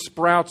seed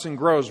sprouts and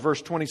grows.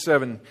 Verse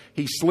 27,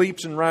 he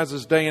sleeps and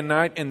rises day and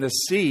night, and the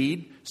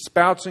seed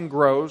sprouts and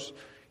grows.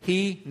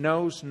 He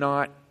knows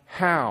not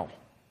how.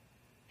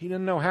 He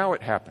doesn't know how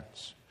it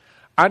happens.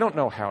 I don't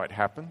know how it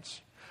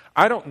happens.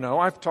 I don't know.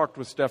 I've talked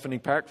with Stephanie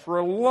Pack for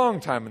a long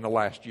time in the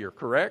last year,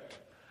 correct?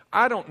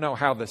 I don't know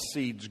how the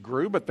seeds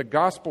grew, but the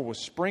gospel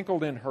was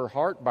sprinkled in her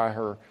heart by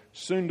her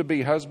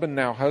soon-to-be husband,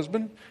 now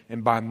husband,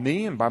 and by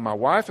me and by my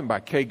wife and by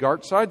Kay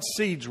Gartside.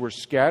 Seeds were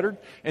scattered,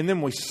 and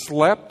then we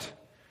slept,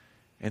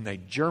 and they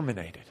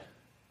germinated,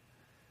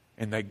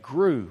 and they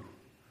grew,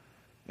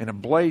 and a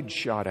blade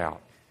shot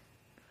out,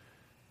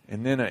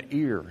 and then an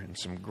ear and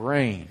some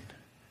grain,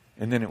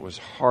 and then it was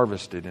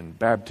harvested in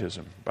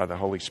baptism by the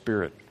Holy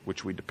Spirit,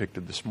 which we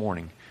depicted this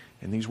morning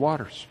in these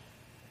waters.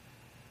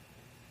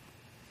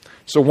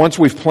 So once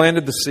we've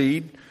planted the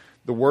seed,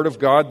 the Word of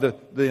God,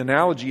 the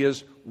analogy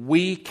is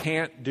we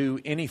can't do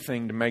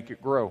anything to make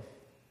it grow.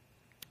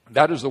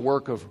 That is the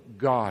work of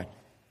God.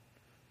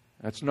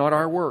 That's not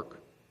our work.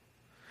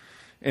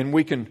 And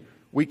we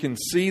can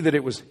see that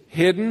it was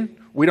hidden.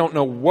 We don't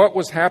know what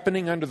was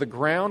happening under the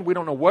ground. We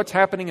don't know what's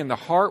happening in the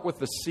heart with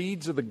the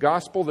seeds of the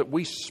gospel that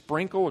we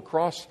sprinkle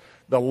across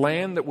the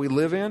land that we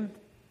live in.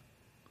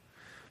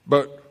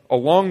 But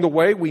along the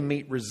way, we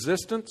meet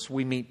resistance,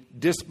 we meet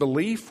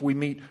disbelief, we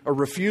meet a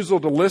refusal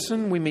to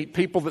listen, we meet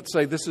people that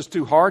say, this is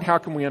too hard, how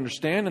can we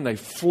understand? And they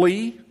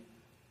flee.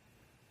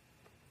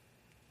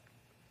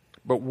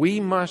 But we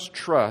must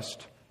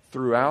trust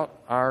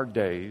throughout our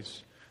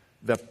days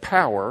the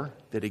power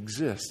that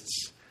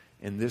exists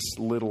in this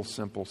little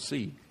simple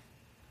seed.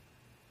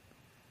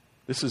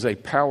 This is a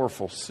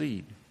powerful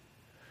seed.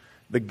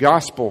 The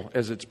gospel,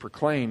 as it's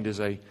proclaimed, is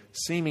a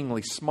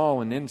seemingly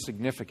small and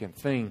insignificant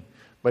thing,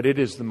 but it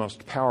is the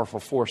most powerful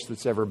force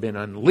that's ever been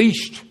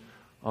unleashed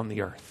on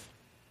the earth.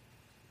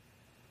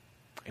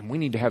 And we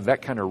need to have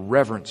that kind of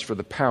reverence for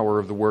the power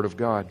of the Word of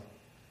God.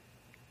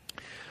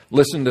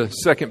 Listen to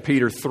 2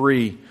 Peter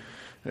 3.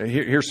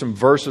 Here's some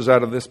verses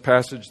out of this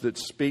passage that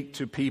speak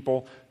to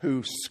people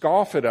who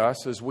scoff at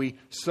us as we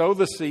sow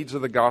the seeds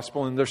of the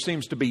gospel, and there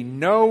seems to be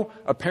no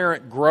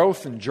apparent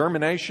growth and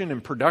germination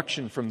and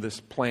production from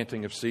this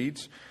planting of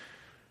seeds.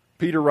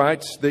 Peter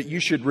writes that you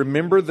should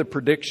remember the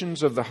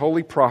predictions of the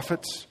holy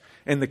prophets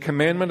and the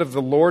commandment of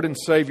the Lord and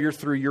Savior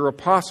through your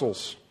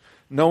apostles,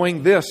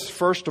 knowing this,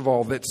 first of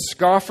all, that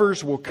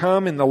scoffers will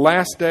come in the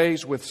last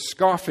days with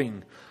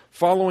scoffing,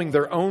 following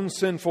their own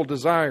sinful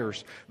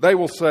desires. They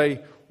will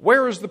say,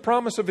 where is the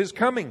promise of His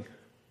coming?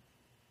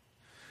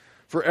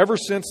 For ever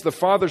since the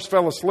fathers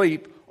fell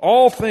asleep,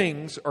 all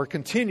things are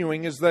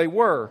continuing as they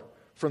were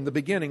from the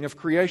beginning of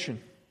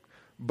creation.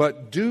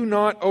 But do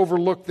not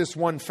overlook this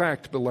one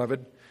fact,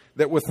 beloved,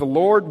 that with the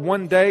Lord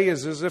 1 day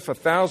is as if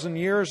 1,000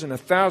 years, and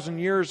 1,000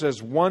 years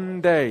as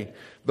 1 day.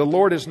 The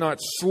Lord is not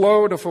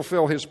slow to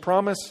fulfill His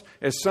promise,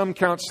 as some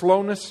count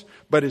slowness,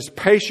 but is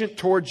patient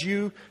towards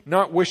you,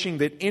 not wishing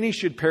that any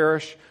should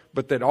perish,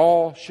 but that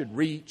all should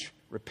reach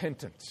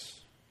repentance.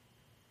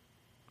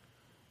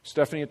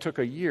 Stephanie, it took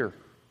a year.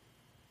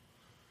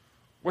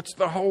 What's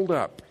the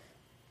holdup?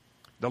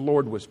 The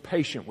Lord was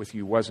patient with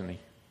you, wasn't He?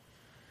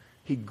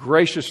 He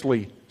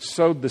graciously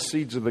sowed the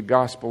seeds of the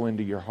gospel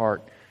into your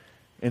heart.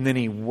 And then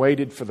He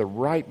waited for the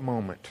right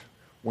moment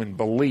when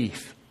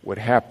belief would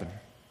happen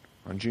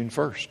on June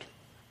 1st.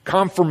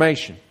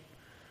 Confirmation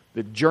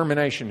that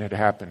germination had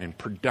happened and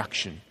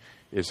production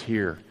is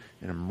here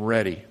and I'm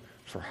ready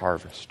for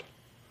harvest.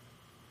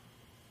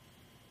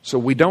 So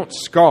we don't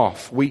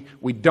scoff. We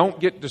don't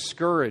get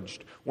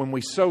discouraged when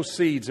we sow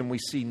seeds and we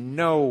see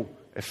no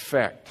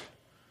effect.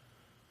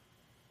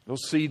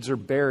 Those seeds are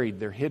buried.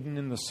 They're hidden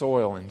in the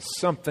soil and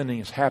something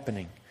is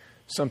happening.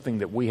 Something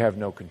that we have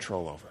no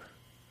control over.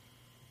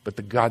 But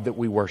the God that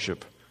we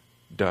worship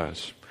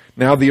does.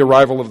 Now the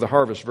arrival of the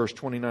harvest, verse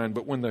 29.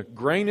 But when the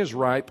grain is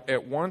ripe,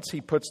 at once He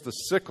puts the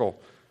sickle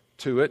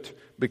to it,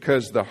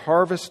 because the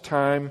harvest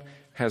time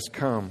has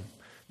come.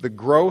 The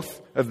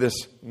growth of this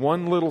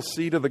one little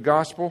seed of the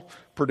gospel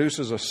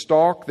produces a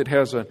stalk that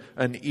has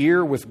an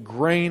ear with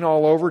grain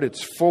all over it.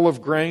 It's full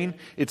of grain.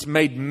 It's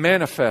made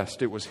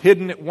manifest. It was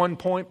hidden at one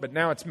point, but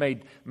now it's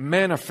made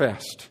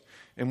manifest.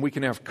 And we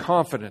can have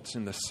confidence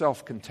in the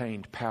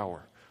self-contained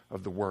power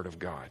of the Word of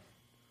God.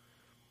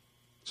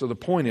 So the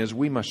point is,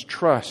 we must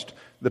trust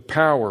the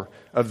power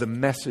of the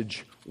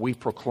message we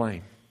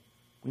proclaim.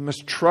 We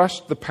must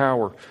trust the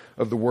power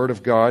of the Word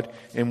of God,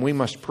 and we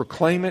must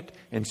proclaim it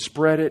and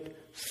spread it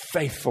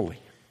faithfully,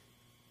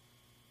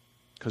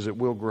 because it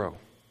will grow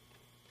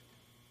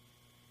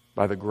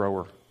by the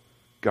grower,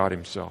 God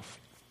Himself.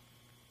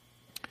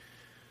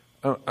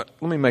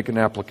 Let me make an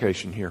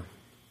application here.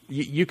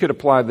 You could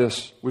apply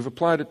this. We've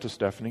applied it to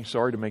Stephanie.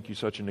 Sorry to make you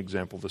such an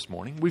example this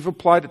morning. We've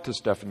applied it to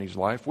Stephanie's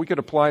life. We could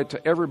apply it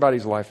to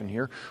everybody's life in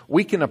here.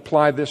 We can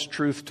apply this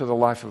truth to the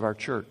life of our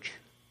church.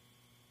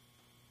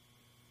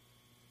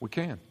 We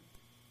can.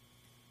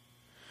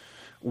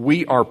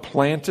 We are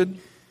planted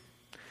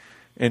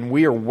and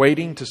we are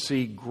waiting to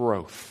see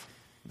growth.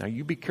 Now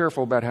you be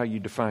careful about how you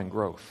define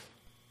growth.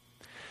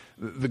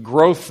 The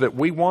growth that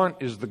we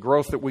want is the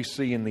growth that we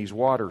see in these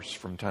waters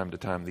from time to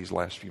time these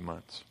last few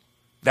months.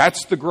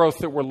 That's the growth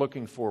that we're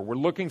looking for. We're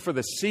looking for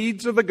the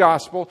seeds of the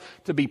gospel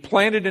to be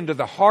planted into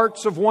the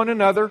hearts of one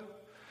another,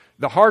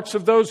 the hearts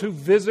of those who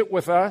visit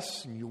with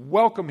us. And you're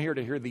welcome here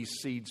to hear these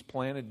seeds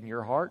planted in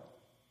your heart.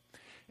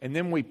 And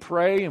then we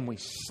pray and we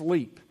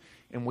sleep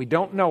And we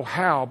don't know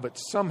how, but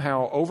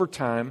somehow over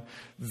time,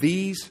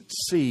 these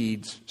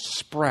seeds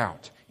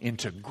sprout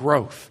into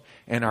growth.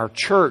 And our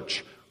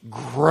church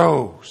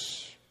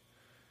grows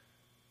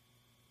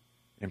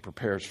and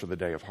prepares for the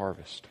day of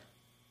harvest.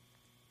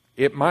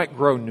 It might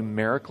grow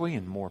numerically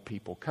in more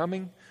people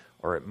coming,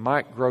 or it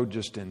might grow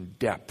just in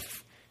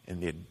depth, in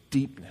the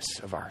deepness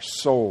of our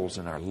souls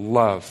and our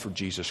love for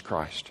Jesus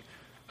Christ.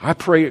 I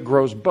pray it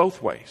grows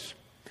both ways.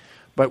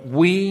 But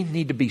we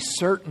need to be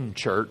certain,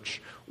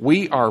 church,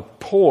 we are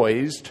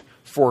poised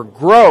for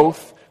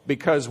growth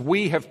because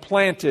we have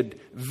planted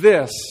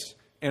this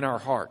in our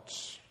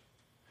hearts.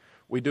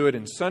 We do it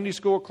in Sunday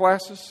school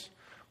classes.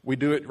 We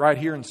do it right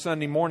here in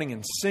Sunday morning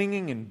in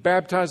singing and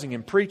baptizing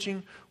and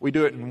preaching. We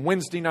do it in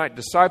Wednesday night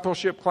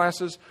discipleship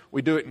classes.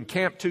 We do it in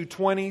Camp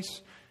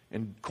 220s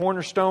and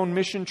Cornerstone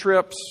mission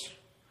trips.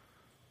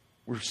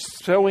 We're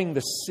sowing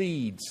the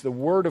seeds, the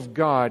Word of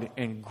God,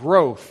 and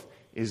growth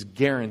is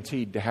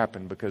guaranteed to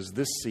happen because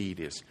this seed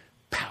is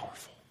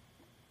powerful.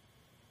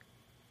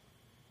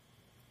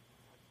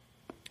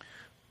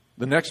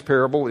 The next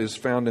parable is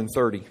found in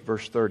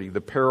verse 30,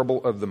 the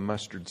parable of the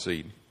mustard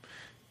seed.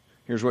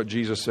 Here's what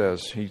Jesus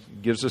says. He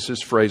gives us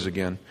his phrase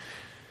again.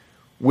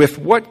 With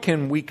what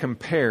can we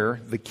compare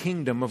the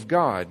kingdom of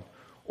God?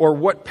 Or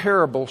what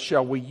parable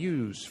shall we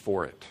use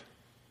for it?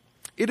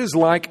 It is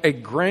like a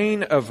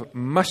grain of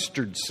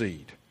mustard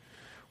seed,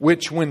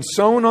 which when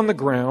sown on the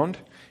ground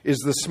is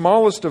the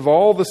smallest of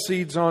all the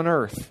seeds on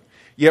earth.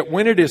 Yet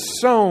when it is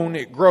sown,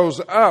 it grows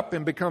up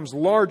and becomes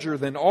larger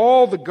than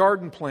all the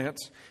garden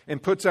plants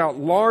and puts out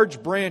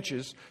large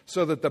branches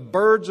so that the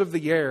birds of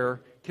the air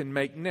can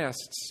make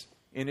nests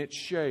in its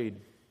shade.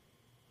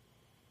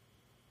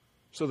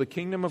 So the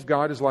kingdom of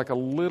God is like a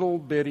little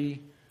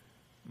bitty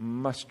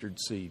mustard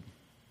seed.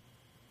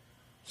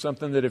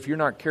 Something that if you're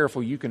not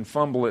careful, you can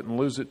fumble it and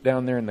lose it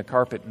down there in the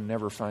carpet and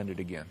never find it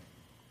again.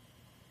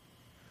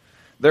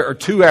 There are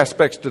two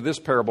aspects to this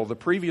parable. The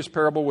previous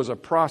parable was a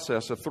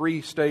process, a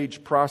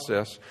 3-stage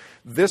process.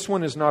 This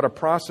one is not a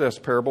process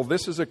parable.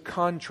 This is a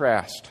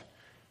contrast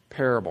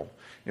parable.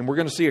 And we're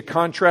going to see a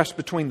contrast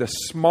between the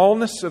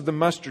smallness of the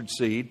mustard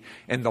seed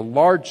and the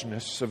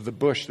largeness of the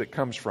bush that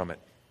comes from it.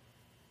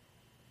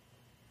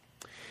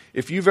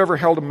 If you've ever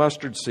held a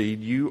mustard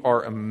seed, you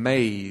are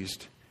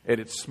amazed at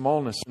its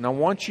smallness. And I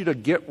want you to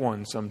get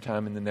one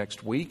sometime in the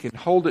next week and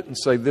hold it and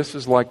say, this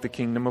is like the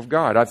kingdom of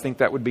God. I think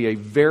that would be a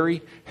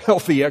very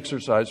healthy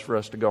exercise for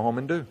us to go home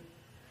and do.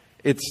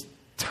 It's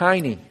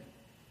tiny.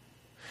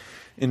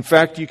 In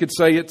fact, you could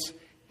say it's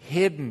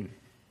hidden.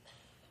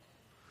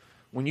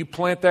 When you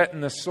plant that in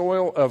the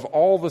soil of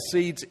all the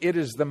seeds, it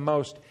is the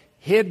most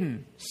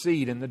hidden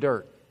seed in the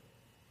dirt.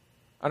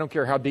 I don't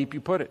care how deep you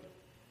put it.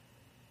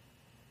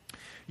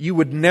 You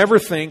would never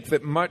think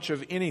that much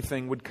of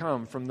anything would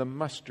come from the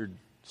mustard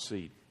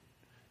seed.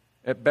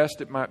 At best,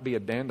 it might be a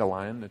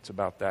dandelion that's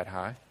about that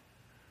high.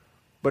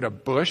 But a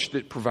bush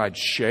that provides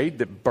shade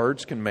that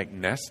birds can make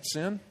nests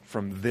in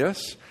from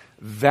this,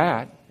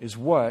 that is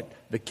what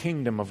the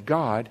kingdom of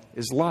God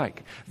is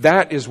like.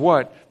 That is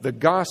what the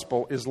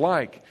gospel is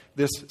like.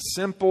 This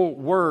simple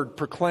word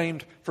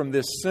proclaimed from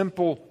this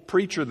simple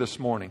preacher this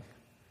morning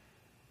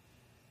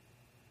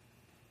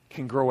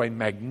can grow a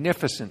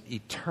magnificent,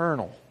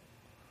 eternal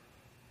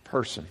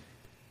person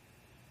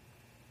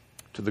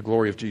to the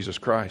glory of Jesus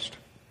Christ.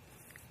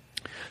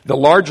 The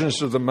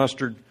largeness of the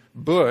mustard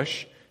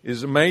bush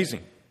is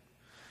amazing.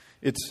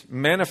 It's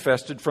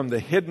manifested from the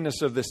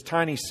hiddenness of this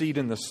tiny seed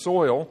in the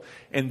soil,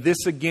 and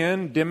this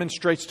again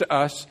demonstrates to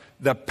us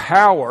the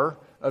power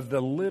of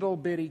the little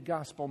bitty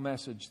gospel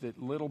message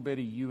that little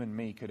bitty you and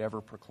me could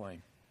ever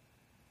proclaim.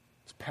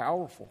 It's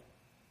powerful.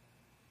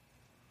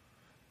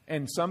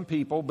 And some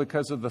people,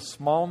 because of the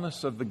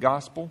smallness of the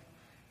gospel,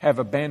 have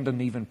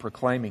abandoned even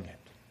proclaiming it.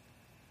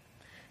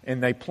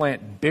 And they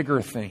plant bigger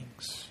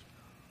things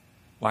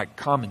like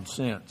common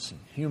sense and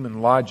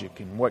human logic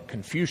and what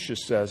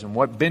Confucius says and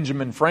what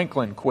Benjamin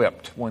Franklin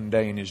quipped one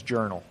day in his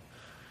journal.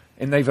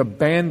 And they've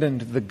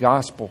abandoned the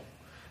gospel.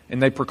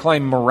 And they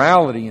proclaim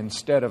morality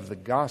instead of the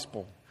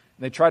gospel.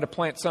 And they try to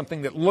plant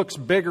something that looks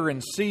bigger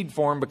in seed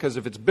form because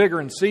if it's bigger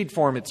in seed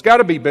form, it's got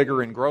to be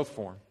bigger in growth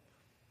form.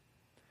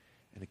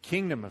 And the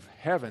kingdom of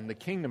heaven, the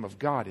kingdom of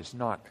God is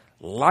not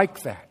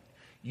like that.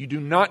 You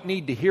do not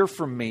need to hear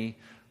from me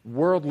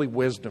worldly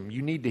wisdom.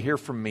 You need to hear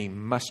from me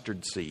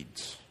mustard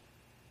seeds.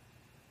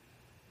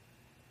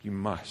 You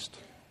must.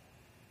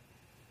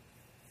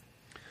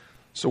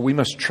 So we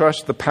must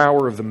trust the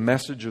power of the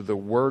message of the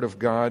Word of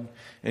God.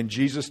 And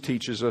Jesus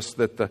teaches us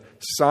that the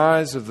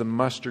size of the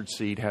mustard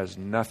seed has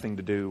nothing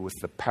to do with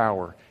the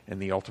power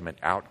and the ultimate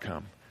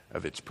outcome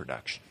of its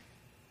production.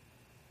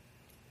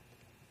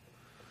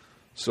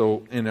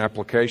 So in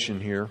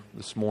application here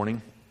this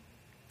morning,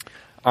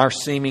 our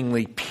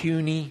seemingly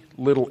puny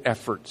little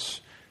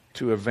efforts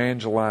to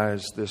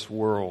evangelize this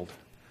world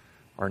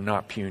are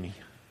not puny.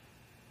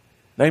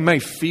 They may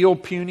feel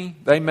puny.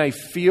 They may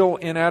feel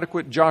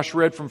inadequate. Josh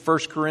read from 1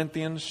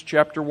 Corinthians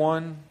chapter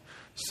 1,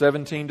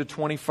 17 to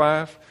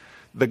 25.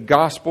 The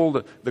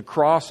gospel, the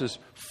cross is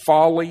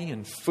folly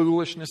and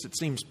foolishness. It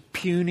seems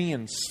puny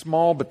and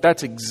small, but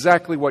that's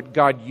exactly what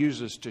God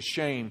uses to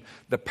shame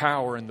the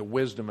power and the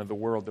wisdom of the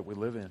world that we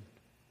live in.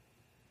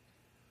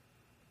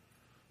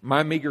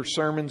 My meager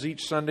sermons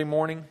each Sunday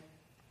morning,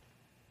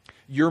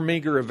 your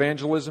meager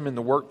evangelism in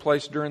the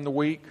workplace during the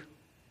week,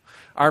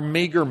 our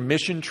meager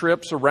mission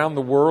trips around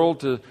the world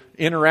to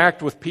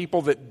interact with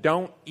people that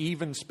don't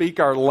even speak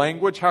our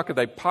language. How could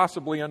they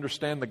possibly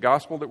understand the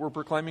gospel that we're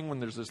proclaiming when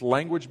there's this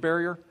language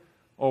barrier?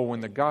 Oh, when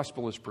the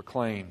gospel is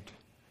proclaimed,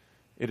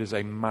 it is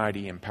a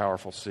mighty and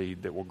powerful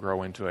seed that will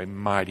grow into a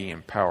mighty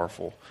and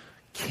powerful,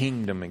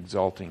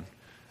 kingdom-exalting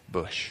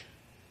bush.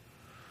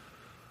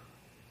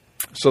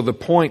 So the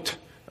point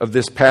of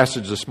this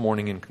passage this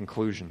morning in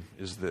conclusion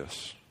is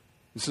this.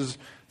 This is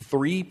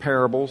 3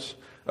 parables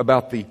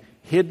about the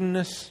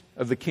hiddenness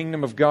of the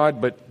kingdom of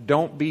God, but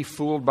don't be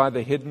fooled by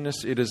the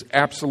hiddenness. It is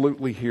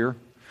absolutely here.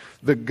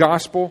 The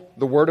gospel,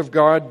 the Word of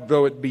God,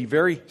 though it be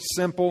very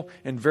simple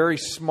and very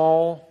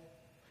small,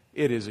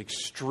 it is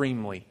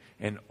extremely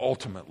and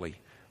ultimately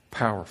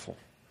powerful.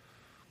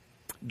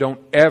 Don't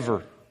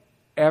ever,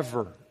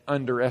 ever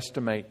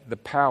underestimate the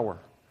power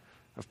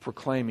of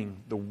proclaiming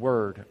the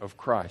Word of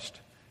Christ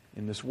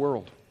in this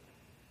world.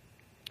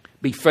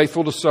 Be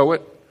faithful to sow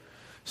it.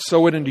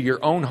 Sow it into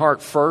your own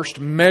heart first.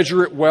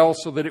 Measure it well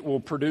so that it will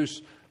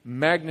produce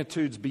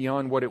magnitudes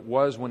beyond what it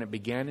was when it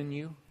began in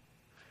you.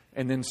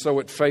 And then sow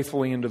it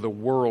faithfully into the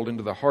world,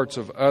 into the hearts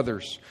of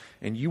others.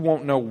 And you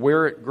won't know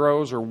where it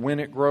grows or when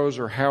it grows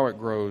or how it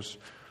grows,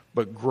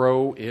 but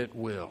grow it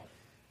will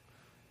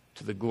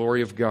to the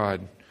glory of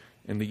God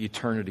and the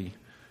eternity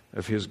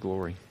of His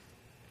glory.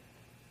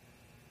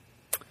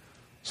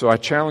 So I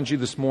challenge you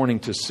this morning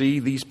to see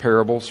these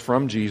parables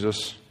from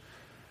Jesus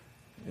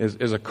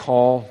as a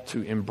call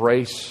to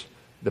embrace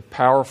the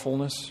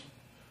powerfulness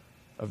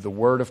of the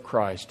Word of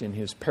Christ in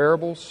His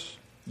parables,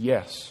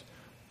 yes,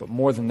 but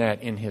more than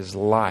that, in His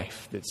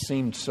life that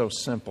seemed so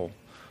simple,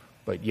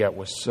 but yet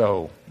was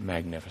so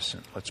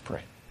magnificent. Let's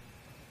pray.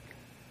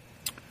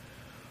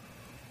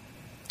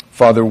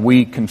 Father,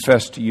 we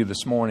confess to You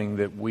this morning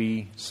that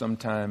we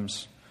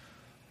sometimes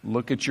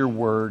look at Your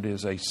Word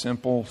as a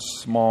simple,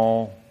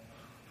 small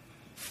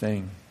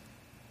thing.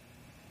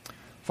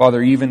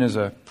 Father, even as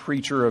a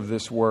preacher of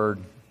this Word,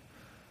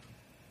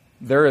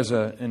 there is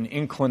an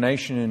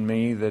inclination in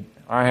me that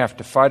I have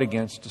to fight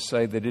against to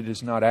say that it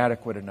is not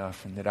adequate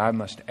enough and that I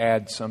must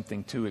add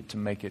something to it to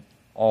make it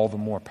all the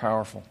more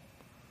powerful.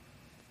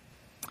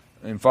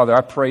 And Father,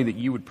 I pray that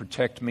You would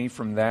protect me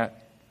from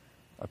that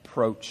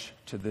approach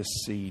to this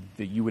seed,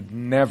 that You would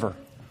never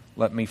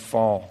let me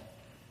fall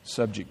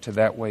subject to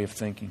that way of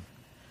thinking.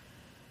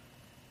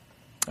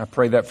 I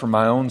pray that for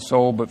my own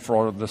soul, but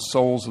for the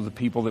souls of the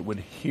people that would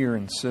hear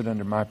and sit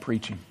under my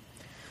preaching.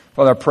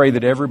 Father, I pray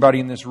that everybody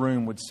in this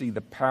room would see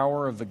the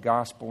power of the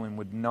gospel and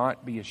would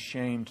not be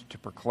ashamed to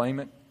proclaim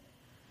it,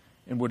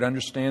 and would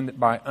understand that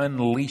by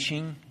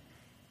unleashing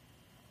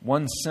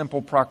one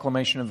simple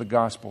proclamation of the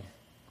gospel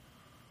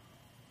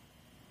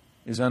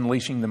is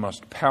unleashing the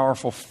most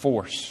powerful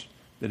force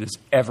that has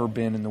ever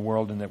been in the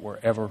world and that will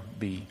ever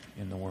be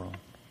in the world.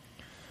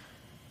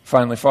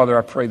 Finally, Father,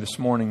 I pray this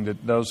morning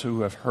that those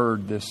who have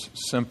heard this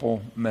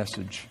simple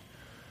message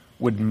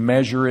would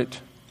measure it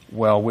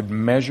well, would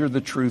measure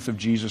the truth of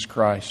Jesus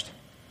Christ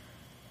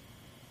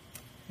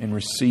and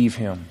receive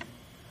Him.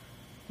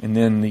 And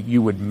then that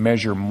You would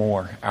measure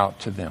more out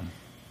to them.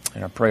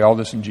 And I pray all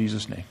this in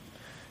Jesus' name.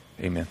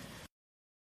 Amen.